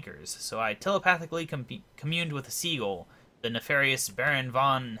by their anchors, so I telepathically communed with a seagull, the nefarious Baron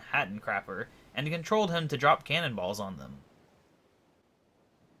von Hattencrapper, and controlled him to drop cannonballs on them.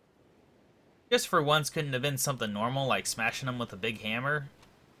 Just for once couldn't have been something normal like smashing them with a big hammer.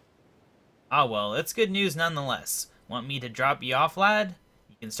 Ah well, it's good news nonetheless. Want me to drop you off, lad?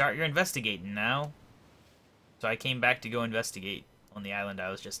 You can start your investigating now. So I came back to go investigate on the island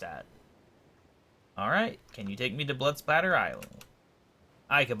I was just at. Alright, can you take me to Bloodsplatter Island?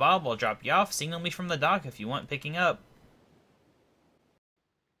 Aye, KaBob, I'll drop you off. Signal me from the dock if you want picking up.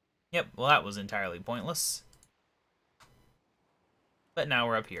 Yep, well that was entirely pointless. But now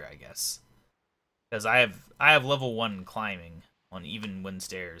we're up here, I guess. Because I have level 1 climbing on even wind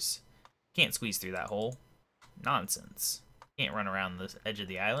stairs. Can't squeeze through that hole. Nonsense. Can't run around the edge of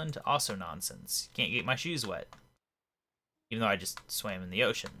the island. Also nonsense. Can't get my shoes wet. Even though I just swam in the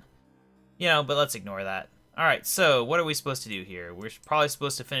ocean. You know, but let's ignore that. Alright, so what are we supposed to do here? We're probably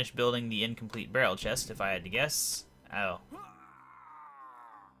supposed to finish building the incomplete barrel chest, if I had to guess. Oh.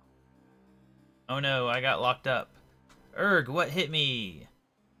 Oh no, I got locked up. Erg, what hit me?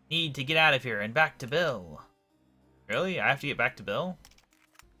 Need to get out of here and back to Bill. Really? I have to get back to Bill?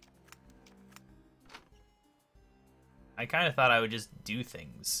 I kind of thought I would just do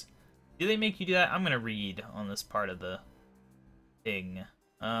things. Do they make you do that? I'm gonna read on this part of the thing.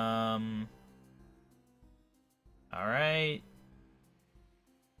 Alright.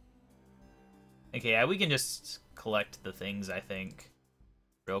 Okay, yeah, we can just collect the things, I think.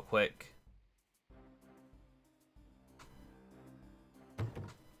 Real quick.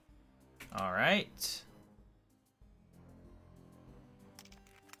 Alright.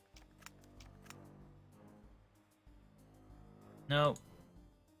 Nope.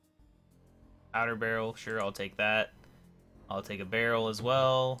 Powder barrel, sure, I'll take that. I'll take a barrel as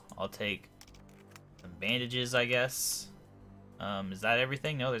well. I'll take some bandages, I guess. Is that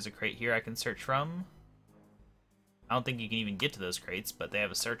everything? No, there's a crate here I can search from. I don't think you can even get to those crates, but they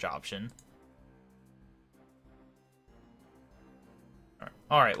have a search option.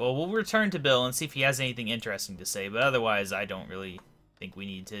 Alright, well, we'll return to Bill and see if he has anything interesting to say, but otherwise, I don't really think we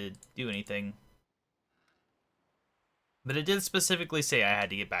need to do anything. But it did specifically say I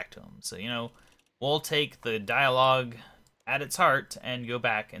had to get back to him, so, you know, we'll take the dialogue at its heart and go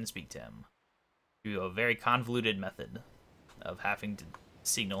back and speak to him. Through a very convoluted method of having to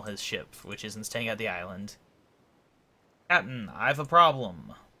signal his ship, which isn't staying at the island. Captain, I've a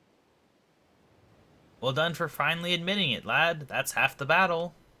problem. Well done for finally admitting it, lad. That's half the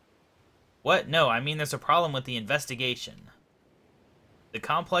battle. What? No, I mean there's a problem with the investigation. The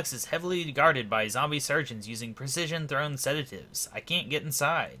complex is heavily guarded by zombie surgeons using precision-thrown sedatives. I can't get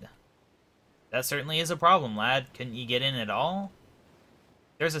inside. That certainly is a problem, lad. Couldn't you get in at all?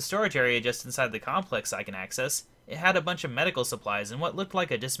 There's a storage area just inside the complex I can access. It had a bunch of medical supplies and what looked like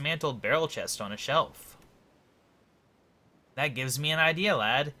a dismantled barrel chest on a shelf. That gives me an idea,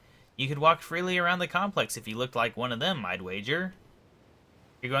 lad. You could walk freely around the complex if you looked like one of them, I'd wager.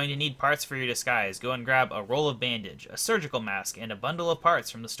 You're going to need parts for your disguise. Go and grab a roll of bandage, a surgical mask, and a bundle of parts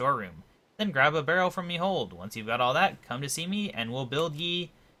from the storeroom. Then grab a barrel from me hold. Once you've got all that, come to see me, and we'll build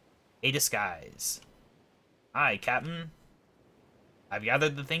ye a disguise. Aye, Captain. I've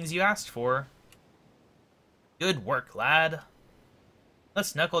gathered the things you asked for. Good work, lad.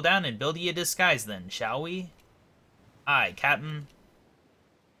 Let's knuckle down and build ye a disguise then, shall we? Aye, Captain.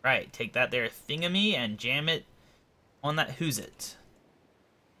 Right, take that there thingamy and jam it on that who's it.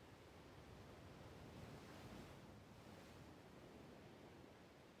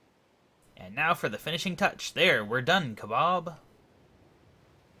 And now for the finishing touch. There, we're done, KaBob.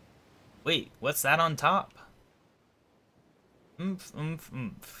 Wait, what's that on top? Oomph, oomph,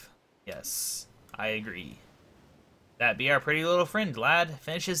 oomph. Yes, I agree. That be our pretty little friend, lad.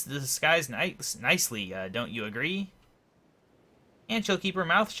 Finishes the disguise nicely, don't you agree? And she'll keep her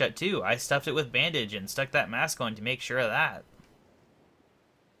mouth shut, too. I stuffed it with bandage and stuck that mask on to make sure of that.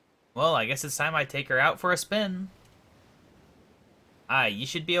 Well, I guess it's time I take her out for a spin. Aye, you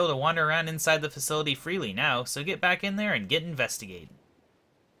should be able to wander around inside the facility freely now, so get back in there and get investigating.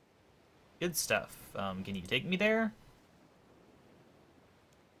 Good stuff. Can you take me there?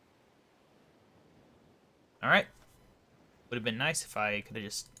 Alright. Would have been nice if I could have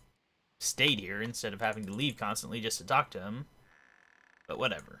just stayed here instead of having to leave constantly just to talk to him. But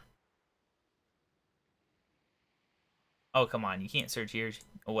whatever. Oh, come on. You can't search here.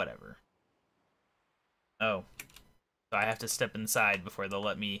 Oh, whatever. Oh. So I have to step inside before they'll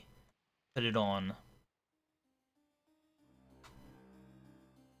let me put it on.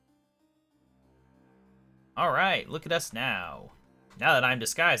 Alright, look at us now. Now that I'm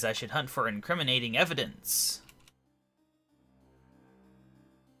disguised, I should hunt for incriminating evidence.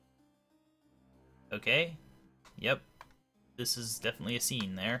 Okay. Yep. This is definitely a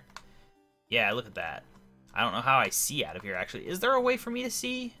scene there. Yeah, look at that. I don't know how I see out of here, actually. Is there a way for me to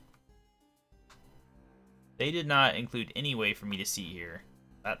see? They did not include any way for me to see here.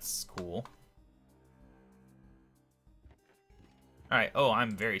 That's cool. Alright, oh,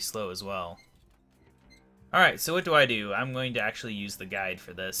 I'm very slow as well. Alright, so what do? I'm going to actually use the guide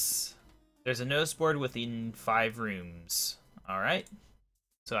for this. There's a notice board within 5 rooms. Alright.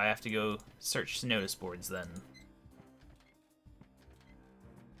 So I have to go search notice boards then.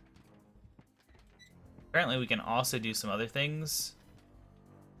 Apparently we can also do some other things.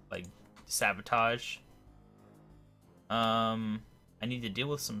 Like sabotage. I need to deal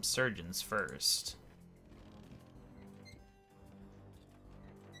with some surgeons first.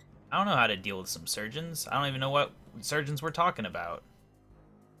 I don't know how to deal with some surgeons. I don't even know what surgeons we're talking about.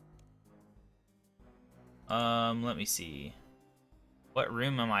 Let me see. What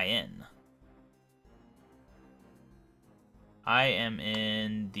room am I in? I am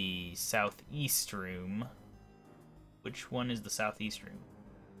in the southeast room. Which one is the southeast room?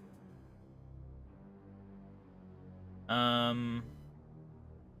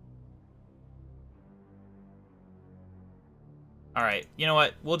 Alright, you know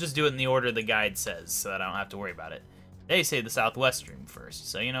what? We'll just do it in the order the guide says, so that I don't have to worry about it. They say the southwest room first,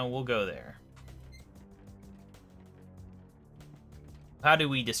 so, you know, we'll go there. How do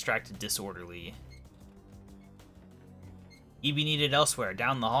we distract a disorderly? Ye be needed elsewhere,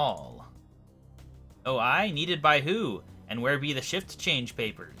 down the hall. Oh, I? Needed by who? And where be the shift change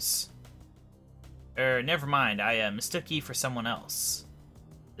papers? Never mind, I mistook ye for someone else.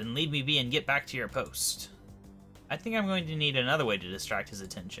 Then leave me be and get back to your post. I think I'm going to need another way to distract his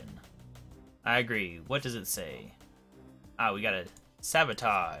attention. I agree. What does it say? Ah, we gotta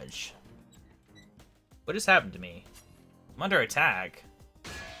sabotage. What just happened to me? I'm under attack.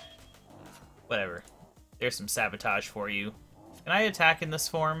 Whatever. There's some sabotage for you. Can I attack in this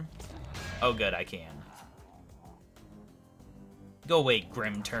form? Oh good, I can. Go away,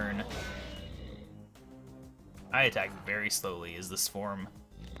 Grim Turn. I attack very slowly as this form.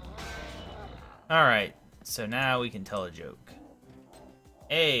 Alright, so now we can tell a joke.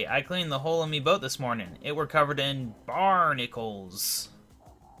 Hey, I cleaned the hole in me boat this morning. It were covered in barnacles.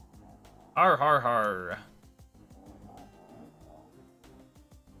 Har har har.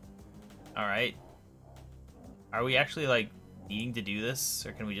 Alright. Are we actually, like, needing to do this?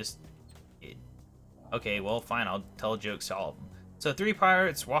 Or can we just... Okay, well, fine. I'll tell jokes to all of them. So 3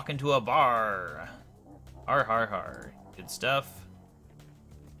 pirates walk into a bar. Har har har. Good stuff.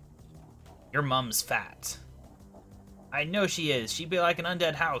 Your mum's fat. I know she is. She'd be like an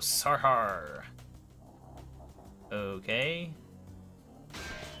undead house. Har har. Okay.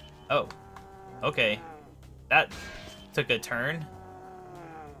 Oh. Okay. That took a turn.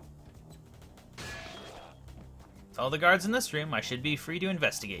 All the guards in this room. I should be free to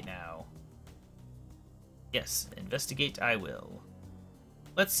investigate now. Yes, investigate I will.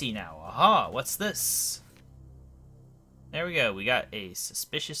 Let's see now. Aha, what's this? There we go. We got a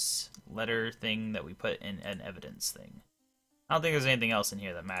suspicious letter thing that we put in an evidence thing. I don't think there's anything else in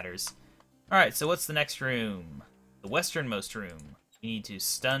here that matters. Alright, so what's the next room? The westernmost room. We need to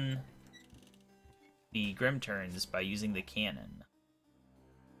stun the Grim Turns by using the cannon.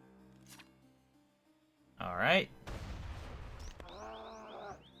 Alright.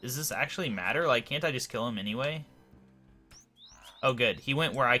 Does this actually matter? Like, can't I just kill him anyway? Oh, good. He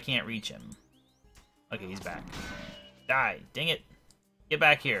went where I can't reach him. Okay, he's back. Die. Dang it. Get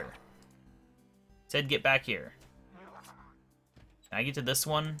back here. Said get back here. Can I get to this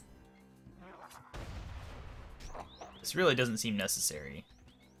one? This really doesn't seem necessary.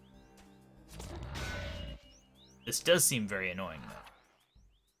 This does seem very annoying,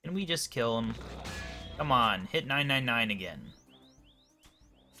 though. Can we just kill him? Come on, hit 999 again.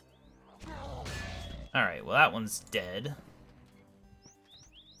 Alright, well that one's dead.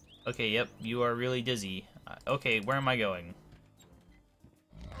 Okay, yep, you are really dizzy. Okay, where am I going?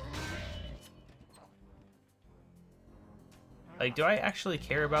 Like, do I actually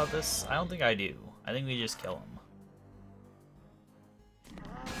care about this? I don't think I do. I think we just kill him.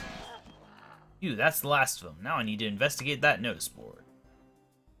 Phew, that's the last of them. Now I need to investigate that notice board.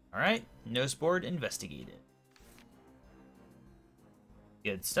 Alright, notice board investigated.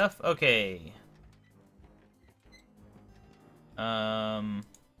 Good stuff. Okay. I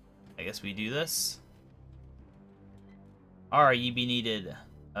guess we do this. R, be needed.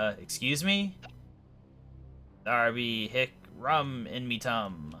 Excuse me? There be hick rum in me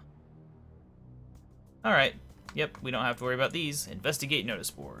tum. Alright. Yep, we don't have to worry about these. Investigate notice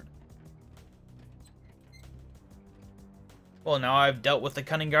board. Well, now I've dealt with the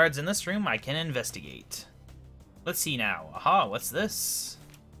cunning guards in this room, I can investigate. Let's see now. Aha, what's this?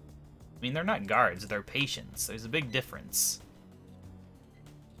 I mean, they're not guards, they're patients. There's a big difference.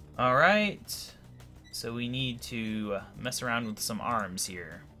 Alright. So we need to mess around with some arms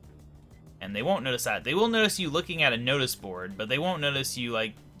here. And they won't notice that. They will notice you looking at a notice board, but they won't notice you,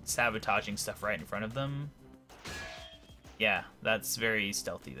 like, sabotaging stuff right in front of them. Yeah, that's very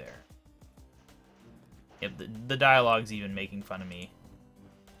stealthy there. Yep, the dialogue's even making fun of me.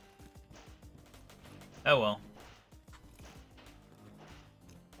 Oh well.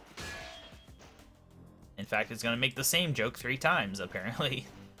 In fact, it's gonna make the same joke 3 times, apparently.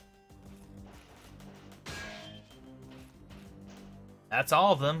 That's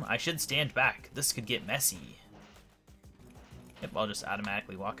all of them. I should stand back. This could get messy. Yep, I'll just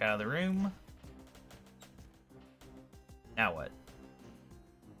automatically walk out of the room. Now what?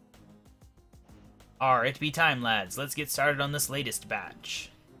 It be time, lads. Let's get started on this latest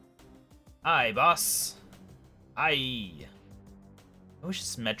batch. Aye, boss. Aye. I wish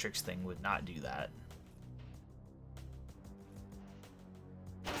this metrics thing would not do that.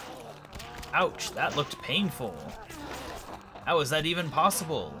 Ouch, that looked painful. How is that even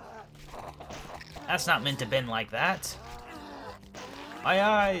possible? That's not meant to bend like that. My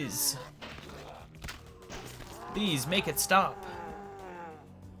eyes! Please, make it stop.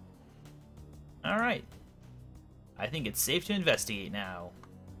 Alright. I think it's safe to investigate now.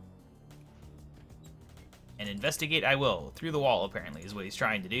 And investigate I will. Through the wall, apparently, is what he's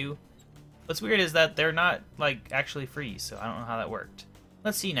trying to do. What's weird is that they're not, like, actually free, so I don't know how that worked.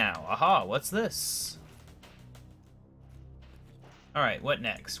 Let's see now. Aha, what's this? Alright, what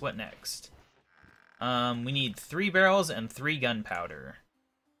next? What next? We need 3 barrels and 3 gunpowder.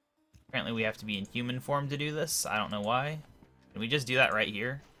 Apparently we have to be in human form to do this. I don't know why. Can we just do that right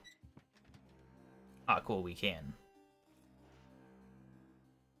here? Ah, cool, we can.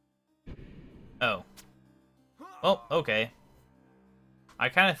 Oh. Well, okay. I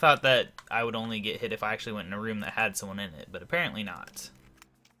kind of thought that I would only get hit if I actually went in a room that had someone in it, but apparently not.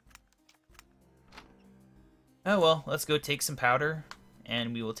 Oh well, let's go take some powder,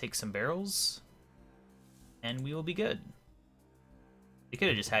 and we will take some barrels, and we will be good. They could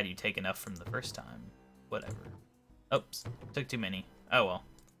have just had you take enough from the first time. Whatever. Oops, took too many. Oh well.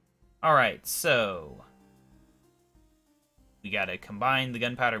 Alright, so we gotta combine the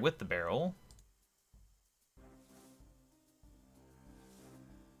gunpowder with the barrel.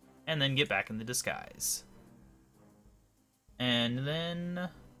 And then get back in the disguise. And then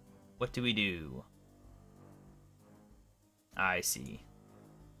what do we do? I see.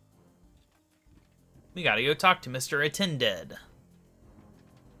 We gotta go talk to Mr. Attended.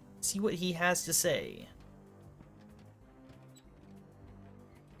 See what he has to say.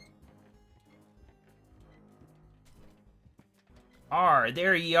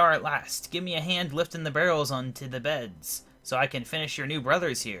 There ye are at last. Give me a hand lifting the barrels onto the beds, so I can finish your new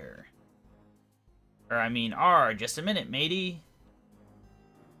brothers here. Just a minute, matey.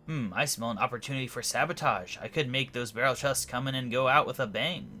 I smell an opportunity for sabotage. I could make those barrel chests come in and go out with a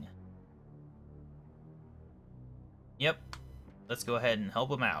bang. Yep. Let's go ahead and help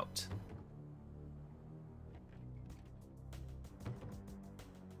them out.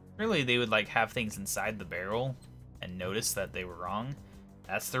 Really, they would like have things inside the barrel and notice that they were wrong.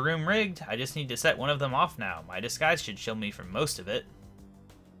 That's the room rigged. I just need to set one of them off now. My disguise should shield me from most of it.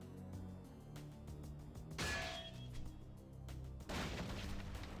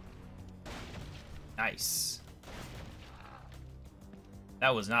 Nice.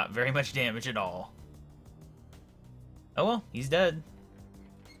 That was not very much damage at all. Oh well, he's dead.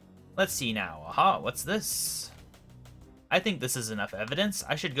 Let's see now. Aha, what's this? I think this is enough evidence.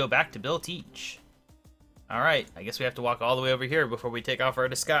 I should go back to Bill Teach. Alright, I guess we have to walk all the way over here before we take off our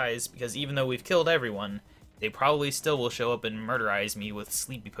disguise, because even though we've killed everyone, they probably still will show up and murderize me with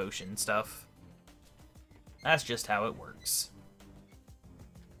sleepy potion stuff. That's just how it works.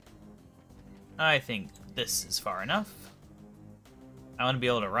 I think this is far enough. I want to be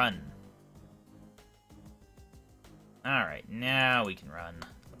able to run. Alright, now we can run.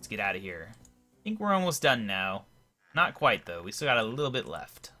 Let's get out of here. I think we're almost done now. Not quite, though. We still got a little bit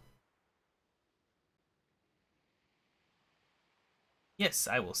left. Yes,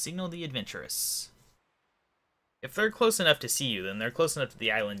 I will signal the adventurous. If they're close enough to see you, then they're close enough to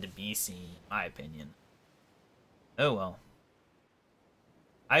the island to be seen, in my opinion. Oh well.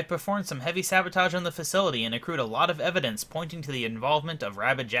 I performed some heavy sabotage on the facility and accrued a lot of evidence pointing to the involvement of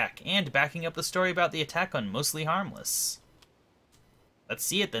Rabbit Jack and backing up the story about the attack on Mostly Harmless. Let's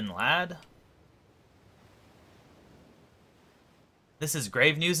see it then, lad. This is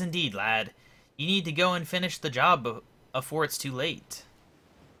grave news indeed, lad. You need to go and finish the job before it's too late.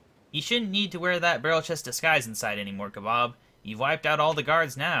 You shouldn't need to wear that barrel chest disguise inside anymore, KaBob. You've wiped out all the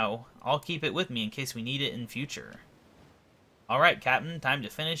guards now. I'll keep it with me in case we need it in future. Alright, Captain, time to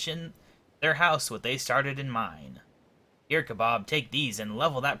finish in their house what they started in mine. Here, KaBob, take these and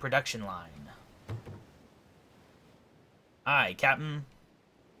level that production line. Aye, Captain.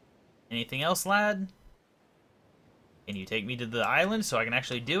 Anything else, lad? Can you take me to the island so I can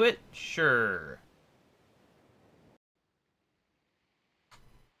actually do it? Sure.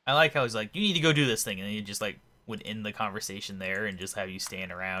 I like how he's like, you need to go do this thing, and then he just like would end the conversation there and just have you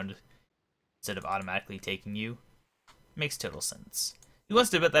stand around instead of automatically taking you. Makes total sense. He wants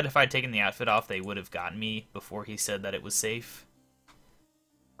to bet that if I'd taken the outfit off, they would have gotten me before he said that it was safe.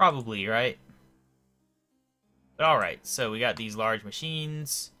 Probably, right? But alright, so we got these large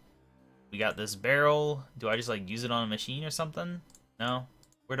machines. We got this barrel. Do I just like use it on a machine or something? No?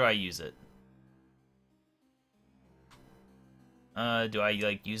 Where do I use it? Do I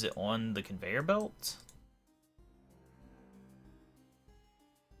like use it on the conveyor belt?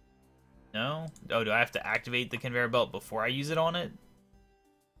 No? Oh, do I have to activate the conveyor belt before I use it on it?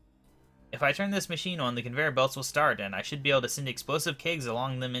 If I turn this machine on, the conveyor belts will start, and I should be able to send explosive kegs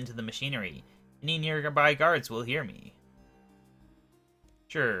along them into the machinery. Any nearby guards will hear me.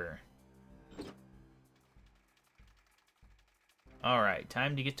 Sure. Alright,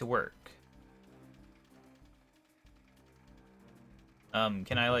 time to get to work.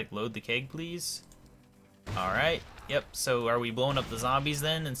 Can I, like, load the keg, please? Alright, yep, so are we blowing up the zombies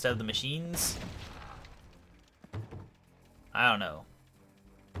then, instead of the machines? I don't know.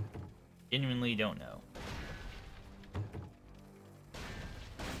 Genuinely don't know.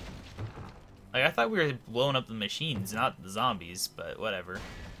 Like, I thought we were blowing up the machines, not the zombies, but whatever.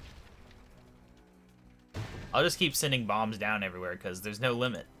 I'll just keep sending bombs down everywhere, because there's no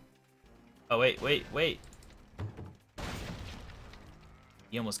limit. Oh, wait, wait, wait.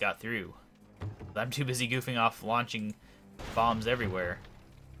 He almost got through. I'm too busy goofing off launching bombs everywhere.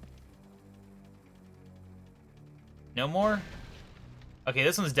 No more? Okay,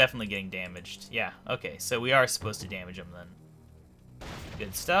 this one's definitely getting damaged. Yeah, okay, so we are supposed to damage him then.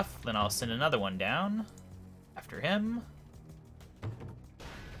 Good stuff. Then I'll send another one down after him.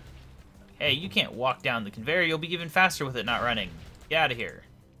 Hey, you can't walk down the conveyor. You'll be even faster with it not running. Get out of here.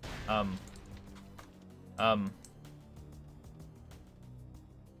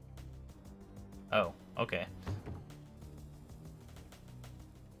 Oh, okay.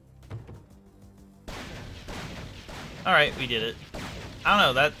 Alright, we did it. I don't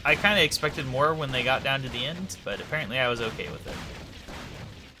know, that I kind of expected more when they got down to the end, but apparently I was okay with it.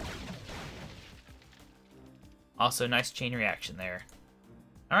 Also, nice chain reaction there.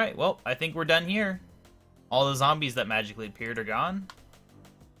 Alright, well, I think we're done here. All the zombies that magically appeared are gone.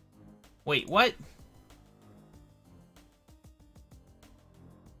 Wait, what?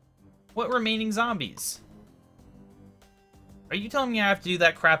 What remaining zombies? Are you telling me I have to do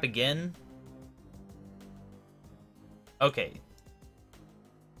that crap again? Okay.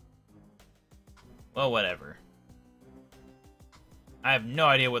 Well, whatever. I have no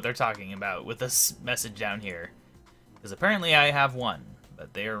idea what they're talking about with this message down here. Because apparently I have one,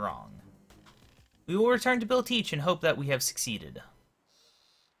 but they are wrong. We will return to Bill Teach and hope that we have succeeded.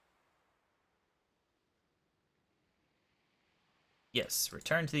 Yes,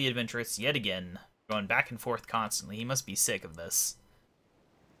 return to the adventurous yet again. Going back and forth constantly. He must be sick of this.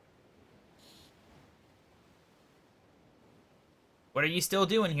 What are you still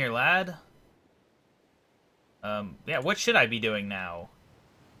doing here, lad? Yeah, what should I be doing now?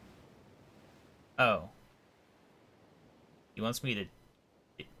 Oh. He wants me to...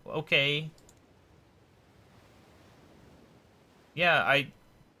 Okay. Yeah,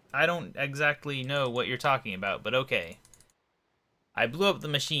 I don't exactly know what you're talking about, but okay. I blew up the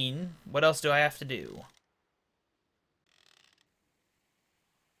machine. What else do I have to do?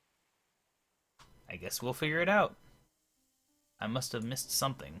 I guess we'll figure it out. I must have missed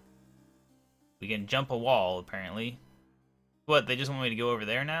something. We can jump a wall, apparently. What, they just want me to go over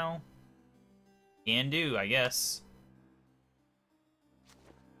there now? Can do, I guess.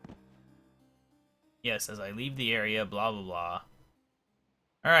 Yes, as I leave the area, blah, blah, blah.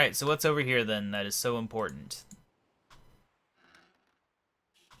 Alright, so what's over here, then, that is so important?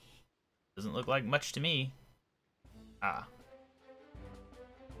 Doesn't look like much to me. Ah.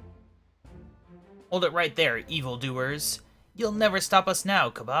 Hold it right there, evildoers. You'll never stop us now,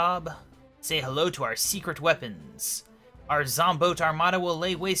 KaBob. Say hello to our secret weapons. Our Zomboat armada will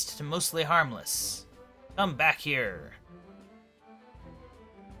lay waste to mostly harmless. Come back here.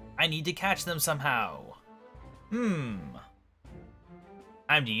 I need to catch them somehow. Time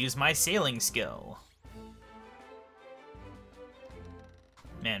to use my sailing skill.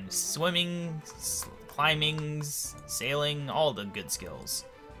 Man, swimming, climbing, sailing, all the good skills.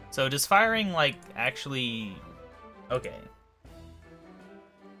 So does firing, like, actually... Okay.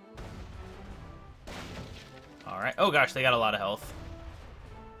 Alright. Oh gosh, they got a lot of health.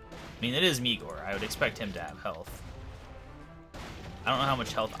 I mean, it is Migor. I would expect him to have health. I don't know how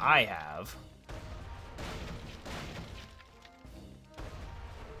much health I have.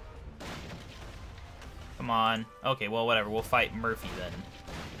 Come on. Okay, well, whatever. We'll fight Murphy then.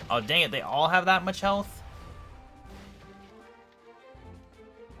 Oh, dang it. They all have that much health?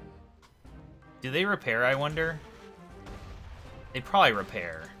 Do they repair, I wonder? They probably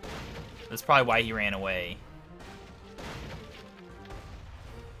repair. That's probably why he ran away.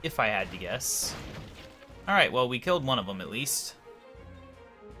 If I had to guess. Alright, well, we killed one of them at least.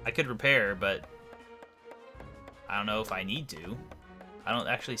 I could repair, but I don't know if I need to. I don't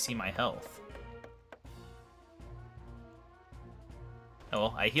actually see my health. Oh,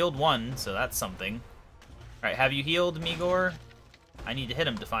 well, I healed one, so that's something. Alright, have you healed, Migor? I need to hit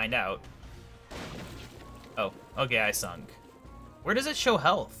him to find out. Oh, okay, I sunk. Where does it show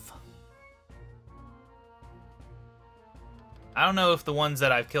health? I don't know if the ones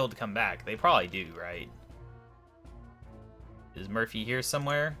that I've killed come back. They probably do, right? Is Murphy here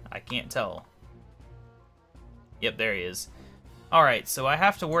somewhere? I can't tell. Yep, there he is. Alright, so I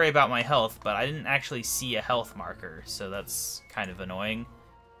have to worry about my health, but I didn't actually see a health marker, so that's kind of annoying.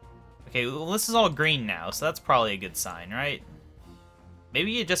 Okay, well, this is all green now, so that's probably a good sign, right?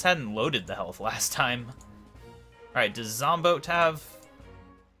 Maybe it just hadn't loaded the health last time. Alright, does Zomboat have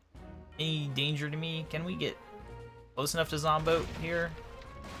any danger to me? Can we get close enough to Zomboat here?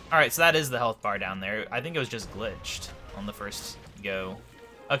 Alright, so that is the health bar down there. I think it was just glitched on the first go.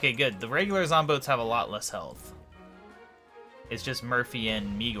 Okay, good. The regular Zomboats have a lot less health. It's just Murphy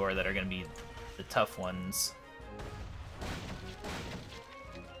and Migor that are going to be the tough ones.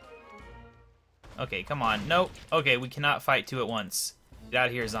 Okay, come on. Nope. Okay, we cannot fight two at once. Get out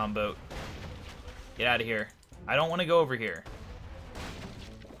of here, Zomboat. Get out of here. I don't want to go over here.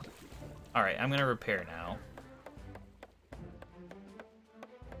 Alright, I'm going to repair now.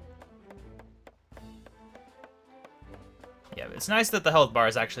 Yeah, it's nice that the health bar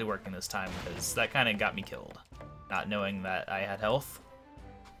is actually working this time, because that kind of got me killed. Not knowing that I had health.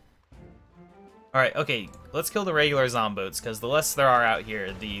 Alright, okay, let's kill the regular Zomboats, because the less there are out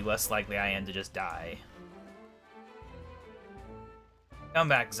here, the less likely I am to just die. Come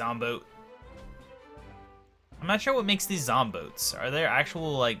back, Zomboat. I'm not sure what makes these Zomboats. Are there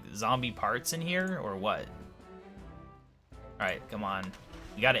actual, like, zombie parts in here, or what? Alright, come on.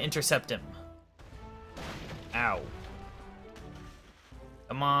 You gotta intercept him. Ow.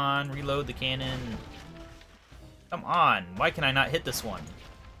 Come on, reload the cannon. Come on, why can I not hit this one?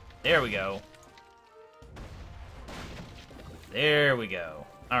 There we go. There we go.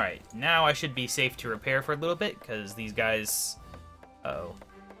 Alright, now I should be safe to repair for a little bit, because these guys... Uh-oh.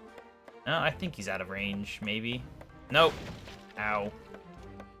 No, I think he's out of range, maybe. Nope. Ow.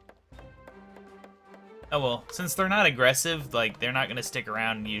 Oh well, since they're not aggressive, like, they're not gonna stick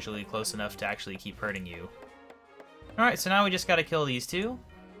around usually close enough to actually keep hurting you. Alright, so now we just gotta kill these two.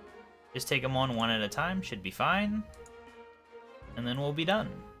 Just take them on one at a time, should be fine. And then we'll be done.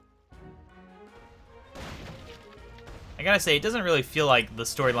 I gotta say, it doesn't really feel like the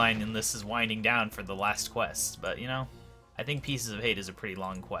storyline in this is winding down for the last quest, but, you know, I think Pieces of Hate is a pretty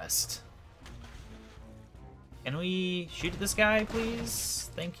long quest. Can we shoot at this guy, please?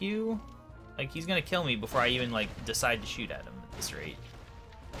 Thank you. Like, he's gonna kill me before I even, like, decide to shoot at him at this rate.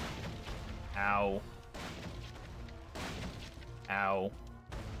 Ow. Ow.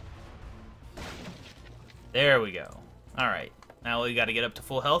 There we go. Alright. Now we gotta get up to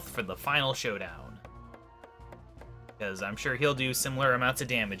full health for the final showdown. Because I'm sure he'll do similar amounts of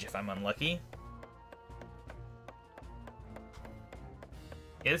damage if I'm unlucky.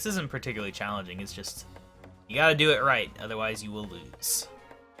 Yeah, this isn't particularly challenging, it's just... you gotta do it right, otherwise you will lose.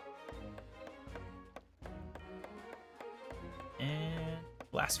 And...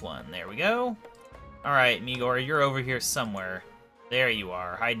 last one, there we go. Alright, Migor, you're over here somewhere. There you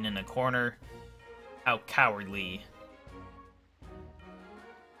are, hiding in a corner. How cowardly.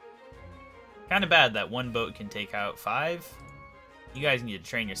 Kinda bad that one boat can take out 5. You guys need to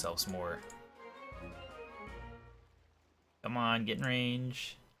train yourselves more. Come on, get in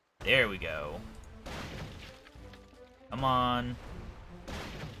range. There we go. Come on.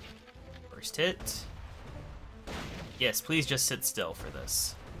 First hit. Yes, please just sit still for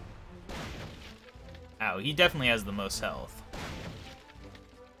this. Ow, he definitely has the most health.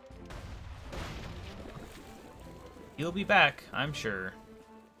 He'll be back, I'm sure.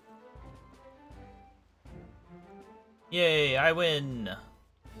 Yay, I win!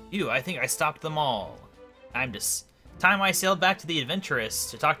 Phew, I think I stopped them all. Time I sailed back to the Adventurous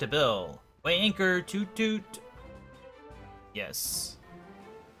to talk to Bill. Weigh anchor, toot toot. Yes.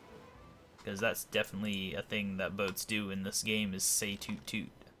 Because that's definitely a thing that boats do in this game, is say toot toot.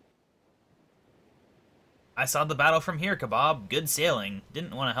 I saw the battle from here, KaBob. Good sailing.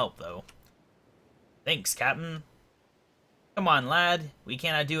 Didn't want to help, though. Thanks, Captain. Come on, lad. We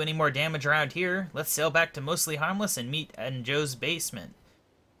cannot do any more damage around here. Let's sail back to Mostly Harmless and meet in Joe's basement.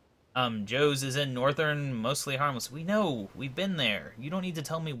 Joe's is in northern Mostly Harmless. We know. We've been there. You don't need to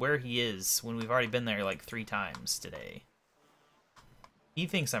tell me where he is when we've already been there like 3 times today. He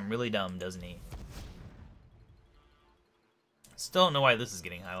thinks I'm really dumb, doesn't he? Still don't know why this is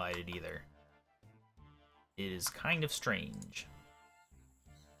getting highlighted either. It is kind of strange.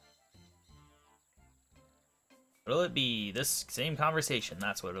 What'll it be? This same conversation,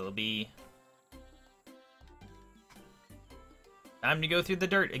 that's what it'll be. Time to go through the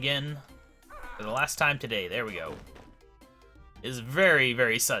dirt again. For the last time today, there we go. It's very,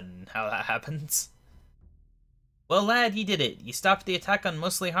 very sudden how that happens. Well, lad, you did it. You stopped the attack on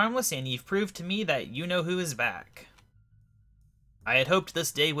Mostly Harmless, and you've proved to me that you know who is back. I had hoped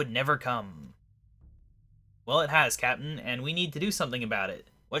this day would never come. Well, it has, Captain, and we need to do something about it.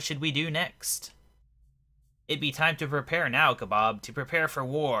 What should we do next? It'd be time to prepare now, KaBob, to prepare for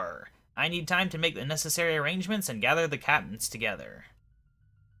war. I need time to make the necessary arrangements and gather the captains together.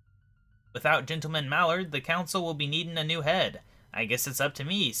 Without Gentleman Mallard, the council will be needing a new head. I guess it's up to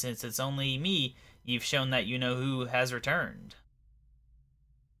me, since it's only me. You've shown that you know who has returned.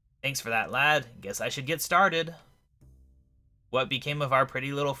 Thanks for that, lad. Guess I should get started. What became of our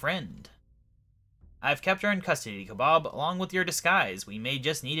pretty little friend? I've kept her in custody, KaBob, along with your disguise. We may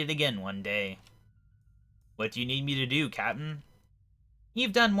just need it again one day. What do you need me to do, Captain?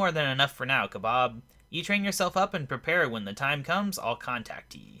 You've done more than enough for now, KaBob. You train yourself up and prepare. When the time comes, I'll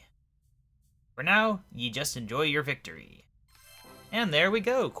contact ye. For now, ye just enjoy your victory. And there we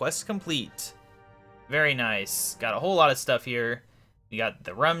go, quest complete. Very nice. Got a whole lot of stuff here. We got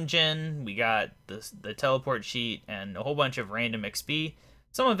the rum gin, we got the teleport sheet, and a whole bunch of random XP.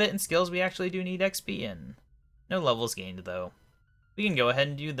 Some of it in skills we actually do need XP in. No levels gained, though. We can go ahead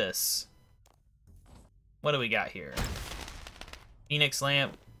and do this. What do we got here? Phoenix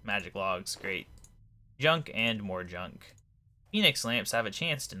lamp, magic logs, great. Junk and more junk. Phoenix lamps have a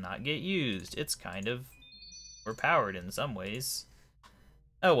chance to not get used. It's kind of overpowered in some ways.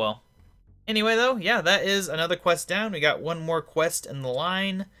 Oh well. Anyway, though, yeah, that is another quest down. We got one more quest in the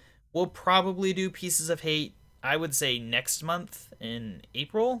line. We'll probably do Pieces of Hate, I would say, next month in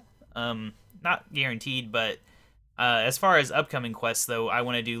April. Not guaranteed, but as far as upcoming quests, though, I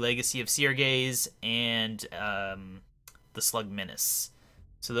want to do Legacy of Seergaze and the Slug Menace.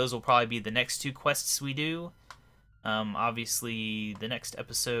 So those will probably be the next 2 quests we do. Obviously, the next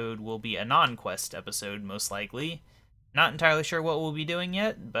episode will be a non-quest episode, most likely. Not entirely sure what we'll be doing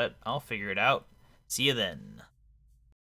yet, but I'll figure it out. See you then.